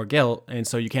get any more guilt. And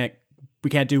so we can't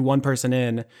do one person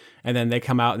in and then they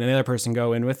come out and then the other person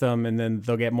go in with them and then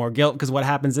they'll get more guilt, because what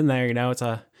happens in there, it's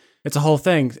a whole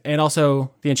thing. And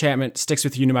also the enchantment sticks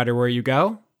with you no matter where you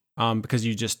go, because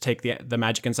you just take the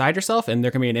magic inside yourself, and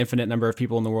there can be an infinite number of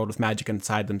people in the world with magic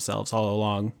inside themselves all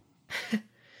along.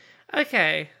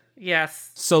 Okay.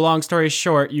 Yes. So long story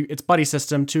short, it's buddy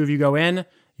system. Two of you go in,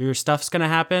 your stuff's going to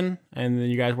happen, and then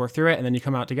you guys work through it, and then you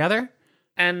come out together.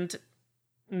 And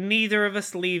neither of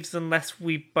us leaves unless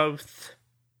we both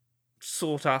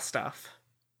sort our stuff.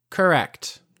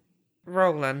 Correct.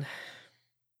 Roland,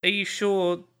 are you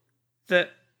sure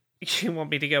that you want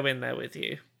me to go in there with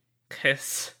you?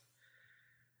 Because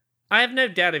I have no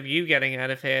doubt of you getting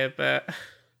out of here, but...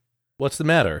 What's the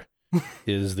matter?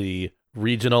 Is the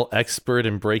regional expert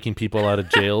in breaking people out of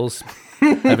jails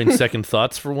having second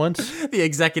thoughts for once? The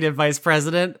executive vice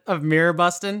president of mirror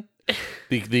busting?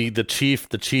 The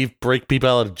chief break people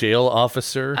out of jail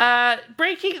officer?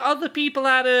 Breaking other people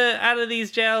out of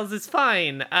these jails is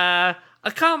fine. I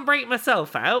can't break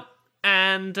myself out,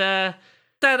 and don't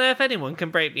know if anyone can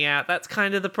break me out. That's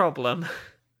kind of the problem.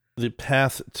 The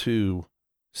path to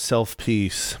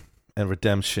self-peace and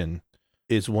redemption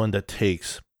is one that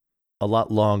takes a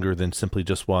lot longer than simply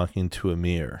just walking to a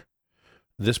mirror.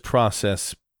 This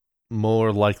process,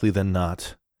 more likely than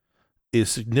not, is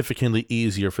significantly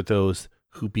easier for those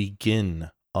who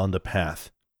begin on the path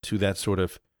to that sort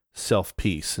of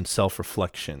self-peace and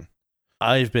self-reflection.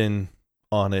 I've been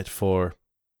on it for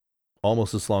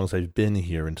almost as long as I've been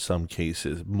here in some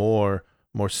cases, more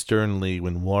sternly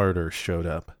when Warder showed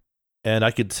up. And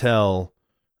I could tell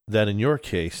that in your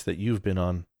case that you've been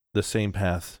on the same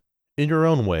path in your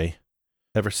own way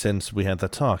ever since we had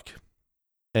that talk.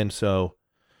 And so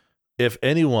if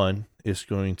anyone is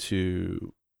going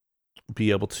to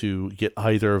be able to get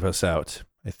either of us out,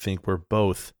 I think we're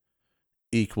both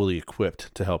equally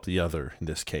equipped to help the other in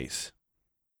this case.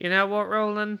 You know what,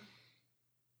 Roland?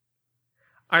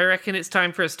 I reckon it's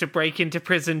time for us to break into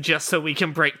prison just so we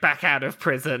can break back out of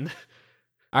prison.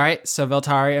 All right, so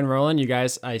Veltari and Roland, you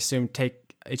guys, I assume, take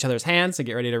each other's hands and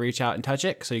get ready to reach out and touch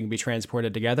it so you can be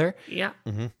transported together. Yeah.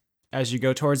 Mm-hmm. As you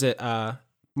go towards it,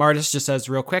 Martis just says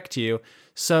real quick to you,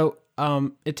 so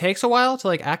it takes a while to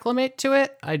acclimate to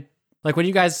it. When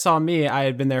you guys saw me, I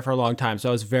had been there for a long time, so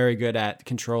I was very good at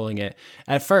controlling it.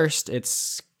 At first,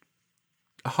 it's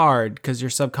hard because your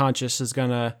subconscious is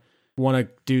going to want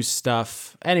to do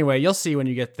stuff. Anyway, you'll see when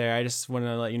you get there. I just want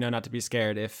to let you know not to be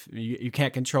scared if you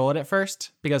can't control it at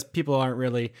first, because people aren't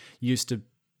really used to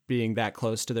being that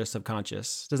close to their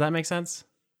subconscious. Does that make sense?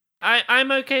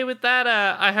 I'm okay with that.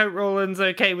 I hope Roland's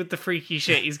okay with the freaky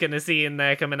shit he's going to see in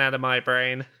there coming out of my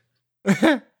brain.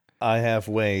 I have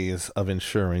ways of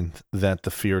ensuring that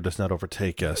the fear does not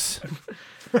overtake us.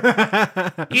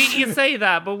 You say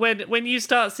that, but when you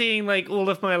start seeing like all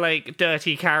of my like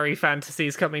dirty Carrie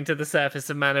fantasies coming to the surface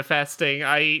and manifesting,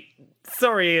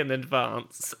 sorry in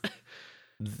advance.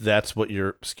 That's what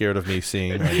you're scared of me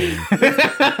seeing. I mean,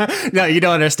 No, you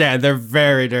don't understand. They're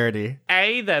very dirty.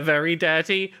 A, they're very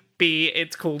dirty. B,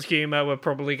 it's called humor. We're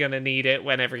probably going to need it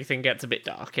when everything gets a bit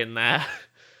dark in there.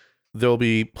 there'll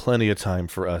be plenty of time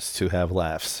for us to have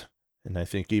laughs. And I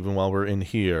think even while we're in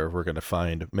here, we're going to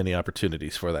find many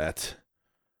opportunities for that.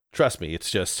 Trust me, it's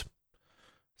just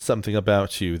something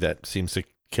about you that seems to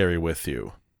carry with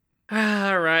you.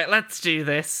 All right, let's do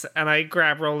this. And I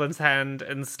grab Roland's hand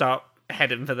and start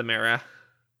heading for the mirror.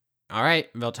 All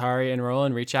right, Veltari and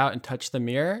Roland reach out and touch the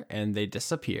mirror, and they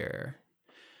disappear.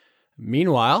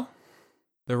 Meanwhile,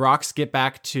 the Rocks get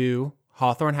back to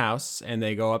Hawthorne House, and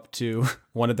they go up to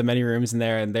one of the many rooms in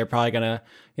there, and they're probably going to,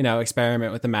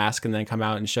 experiment with the mask and then come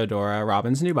out and show Dora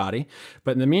Robin's new body.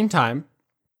 But in the meantime,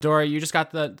 Dora, you just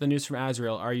got the news from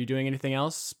Azrael. Are you doing anything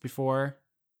else before?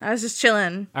 I was just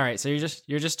chilling. All right, so you're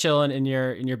just chilling in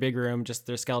your big room. Just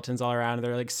there's skeletons all around, and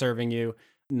they're like serving you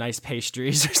nice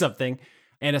pastries or something.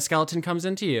 And a skeleton comes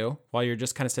into you while you're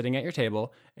just kind of sitting at your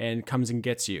table and comes and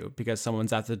gets you because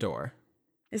someone's at the door.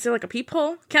 Is there like a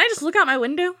peephole? Can I just look out my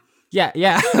window? Yeah.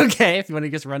 Okay, if you want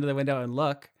to just run to the window and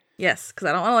look. Yes, because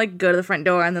I don't want to like go to the front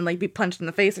door and then like be punched in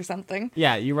the face or something.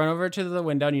 Yeah, you run over to the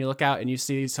window and you look out and you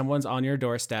see someone's on your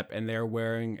doorstep and they're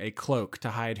wearing a cloak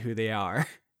to hide who they are.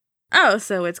 Oh,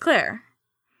 so it's Claire.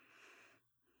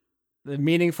 The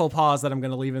meaningful pause that I'm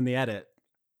going to leave in the edit.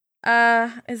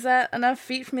 Is that enough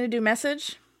feet for me to do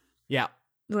message? Yeah.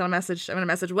 I'm gonna message.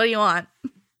 What do you want?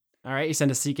 All right, you send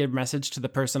a secret message to the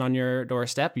person on your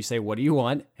doorstep. You say, "What do you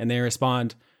want?" And they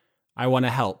respond, "I want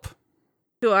to help."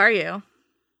 Who are you?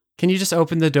 Can you just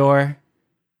open the door?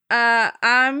 Okay.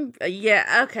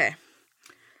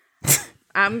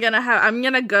 I'm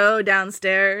gonna go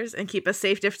downstairs and keep a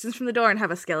safe distance from the door and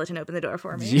have a skeleton open the door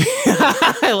for me.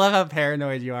 I love how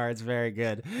paranoid you are. It's very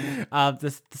good.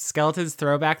 The skeletons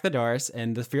throw back the doors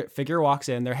and the figure walks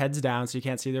in. Their heads down so you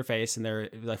can't see their face, and they're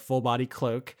like full body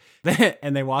cloak.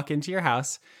 And they walk into your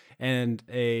house, and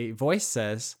a voice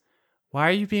says, "Why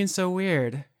are you being so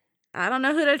weird?" I don't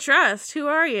know who to trust. Who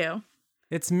are you?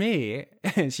 "It's me."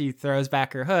 And she throws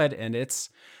back her hood, and it's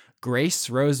Grace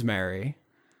Rosemary.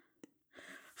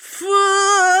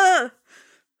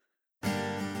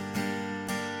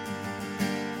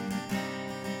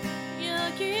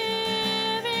 You're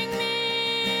giving me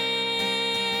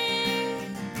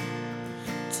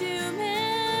too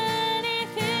many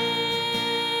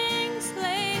things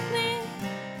lately.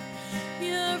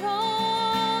 You're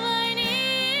all I need.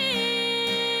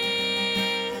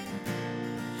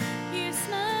 You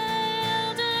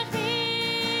smiled at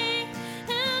me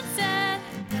and said,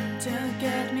 "Don't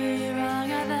get me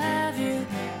wrong, I love you,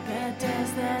 but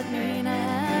does that mean I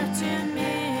have to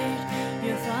meet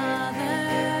your father?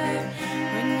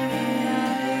 When we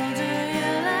are older,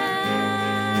 you'll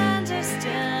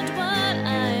understand what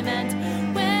I meant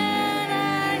when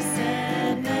I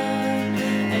said no.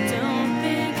 I don't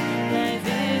think life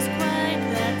is quite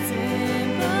that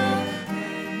simple.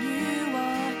 When you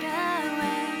walk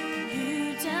away,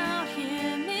 you don't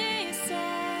hear me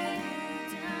say,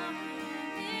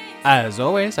 As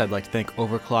always, I'd like to thank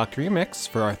Overclocked Remix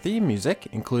for our theme music,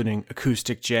 including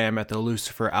Acoustic Jam at the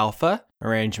Lucifer Alpha,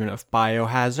 arrangement of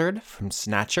Biohazard from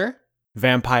Snatcher,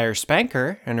 Vampire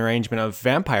Spanker, an arrangement of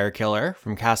Vampire Killer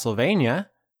from Castlevania,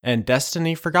 and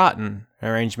Destiny Forgotten, an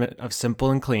arrangement of Simple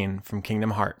and Clean from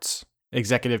Kingdom Hearts.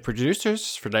 Executive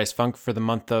producers for Dice Funk for the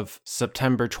month of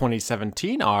September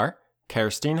 2017 are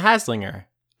Kerstine Haslinger,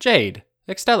 Jade,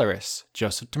 Extellaris,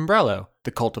 Joseph Timbrello,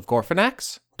 The Cult of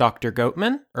Gorfanax, Dr.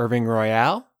 Goatman, Irving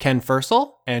Royale, Ken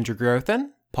Fursel, Andrew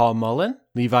Grothin, Paul Mullen,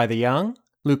 Levi the Young,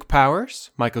 Luke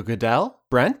Powers, Michael Goodell,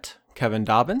 Brent, Kevin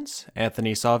Dobbins,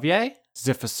 Anthony Sauvier,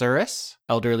 Ziphosaurus,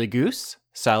 Elderly Goose,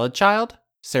 Salad Child,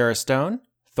 Sarah Stone,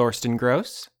 Thorsten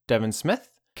Gross, Devin Smith,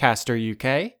 Caster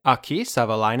UK, Aki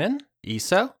Savalainen,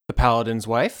 Iso, The Paladin's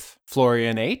Wife,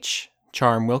 Florian H.,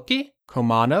 Charm Wilkie,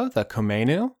 Komano the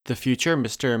Komenu, The Future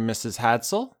Mr. and Mrs.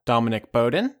 Hadsel, Dominic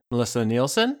Bowden, Melissa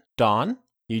Nielsen, Dawn,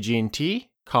 Eugene T.,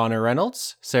 Connor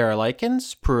Reynolds, Sarah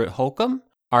Likens, Pruitt Holcomb,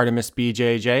 Artemis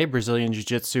BJJ, Brazilian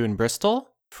Jiu-Jitsu in Bristol,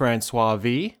 Francois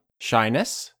V.,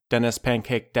 Shyness, Dennis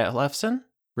Pancake Detlefson,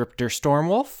 Ripter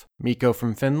Stormwolf, Miko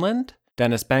from Finland,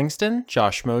 Dennis Bengston,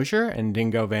 Josh Mosier, and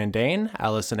Dingo Van Dane,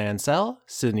 Allison Ansell,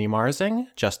 Sydney Marsing,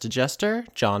 Justa Jester,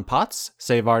 John Potts,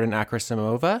 Savarden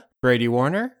Akrasimova, Brady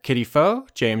Warner, Kitty Foe,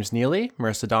 James Neely,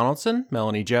 Marissa Donaldson,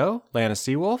 Melanie Joe, Lana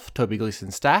Seawolf, Toby Gleason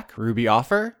Stack, Ruby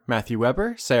Offer, Matthew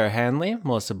Weber, Sarah Hanley,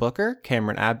 Melissa Booker,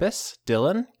 Cameron Abbas,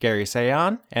 Dylan, Gary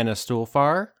Sayon, Anna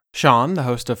Stuhlfar, Sean, the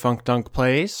host of Funk Dunk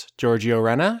Plays, Giorgio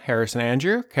Renna, Harrison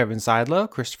Andrew, Kevin Seidlow,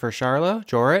 Christopher Charlo,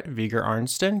 Jorrit, Viger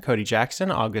Arnston, Cody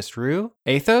Jackson, August Rue,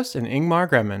 Athos, and Ingmar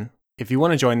Gremmen. If you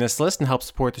want to join this list and help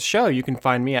support the show, you can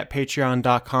find me at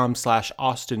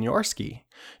patreon.com/AustinYorsky.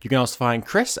 You can also find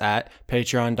Chris at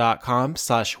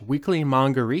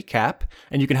patreon.com/weeklymanga-recap,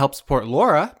 and you can help support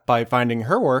Laura by finding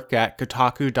her work at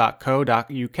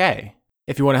kotaku.co.uk.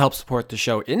 If you want to help support the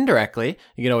show indirectly,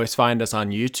 you can always find us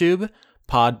on YouTube,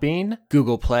 Podbean,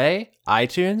 Google Play,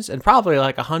 iTunes, and probably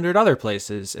like 100 other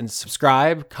places. And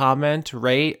subscribe, comment,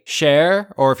 rate,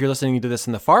 share, or if you're listening to this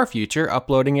in the far future,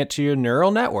 uploading it to your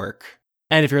neural network.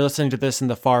 And if you're listening to this in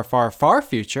the far, far, far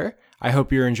future, I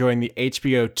hope you're enjoying the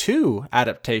HBO 2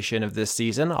 adaptation of this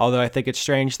season, although I think it's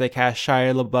strange they cast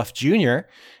Shia LaBeouf Jr.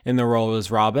 in the role as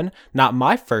Robin. Not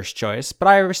my first choice, but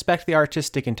I respect the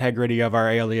artistic integrity of our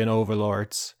alien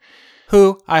overlords,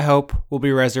 who, I hope, will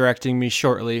be resurrecting me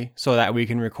shortly so that we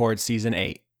can record season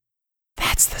 8.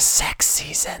 That's the sex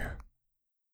season.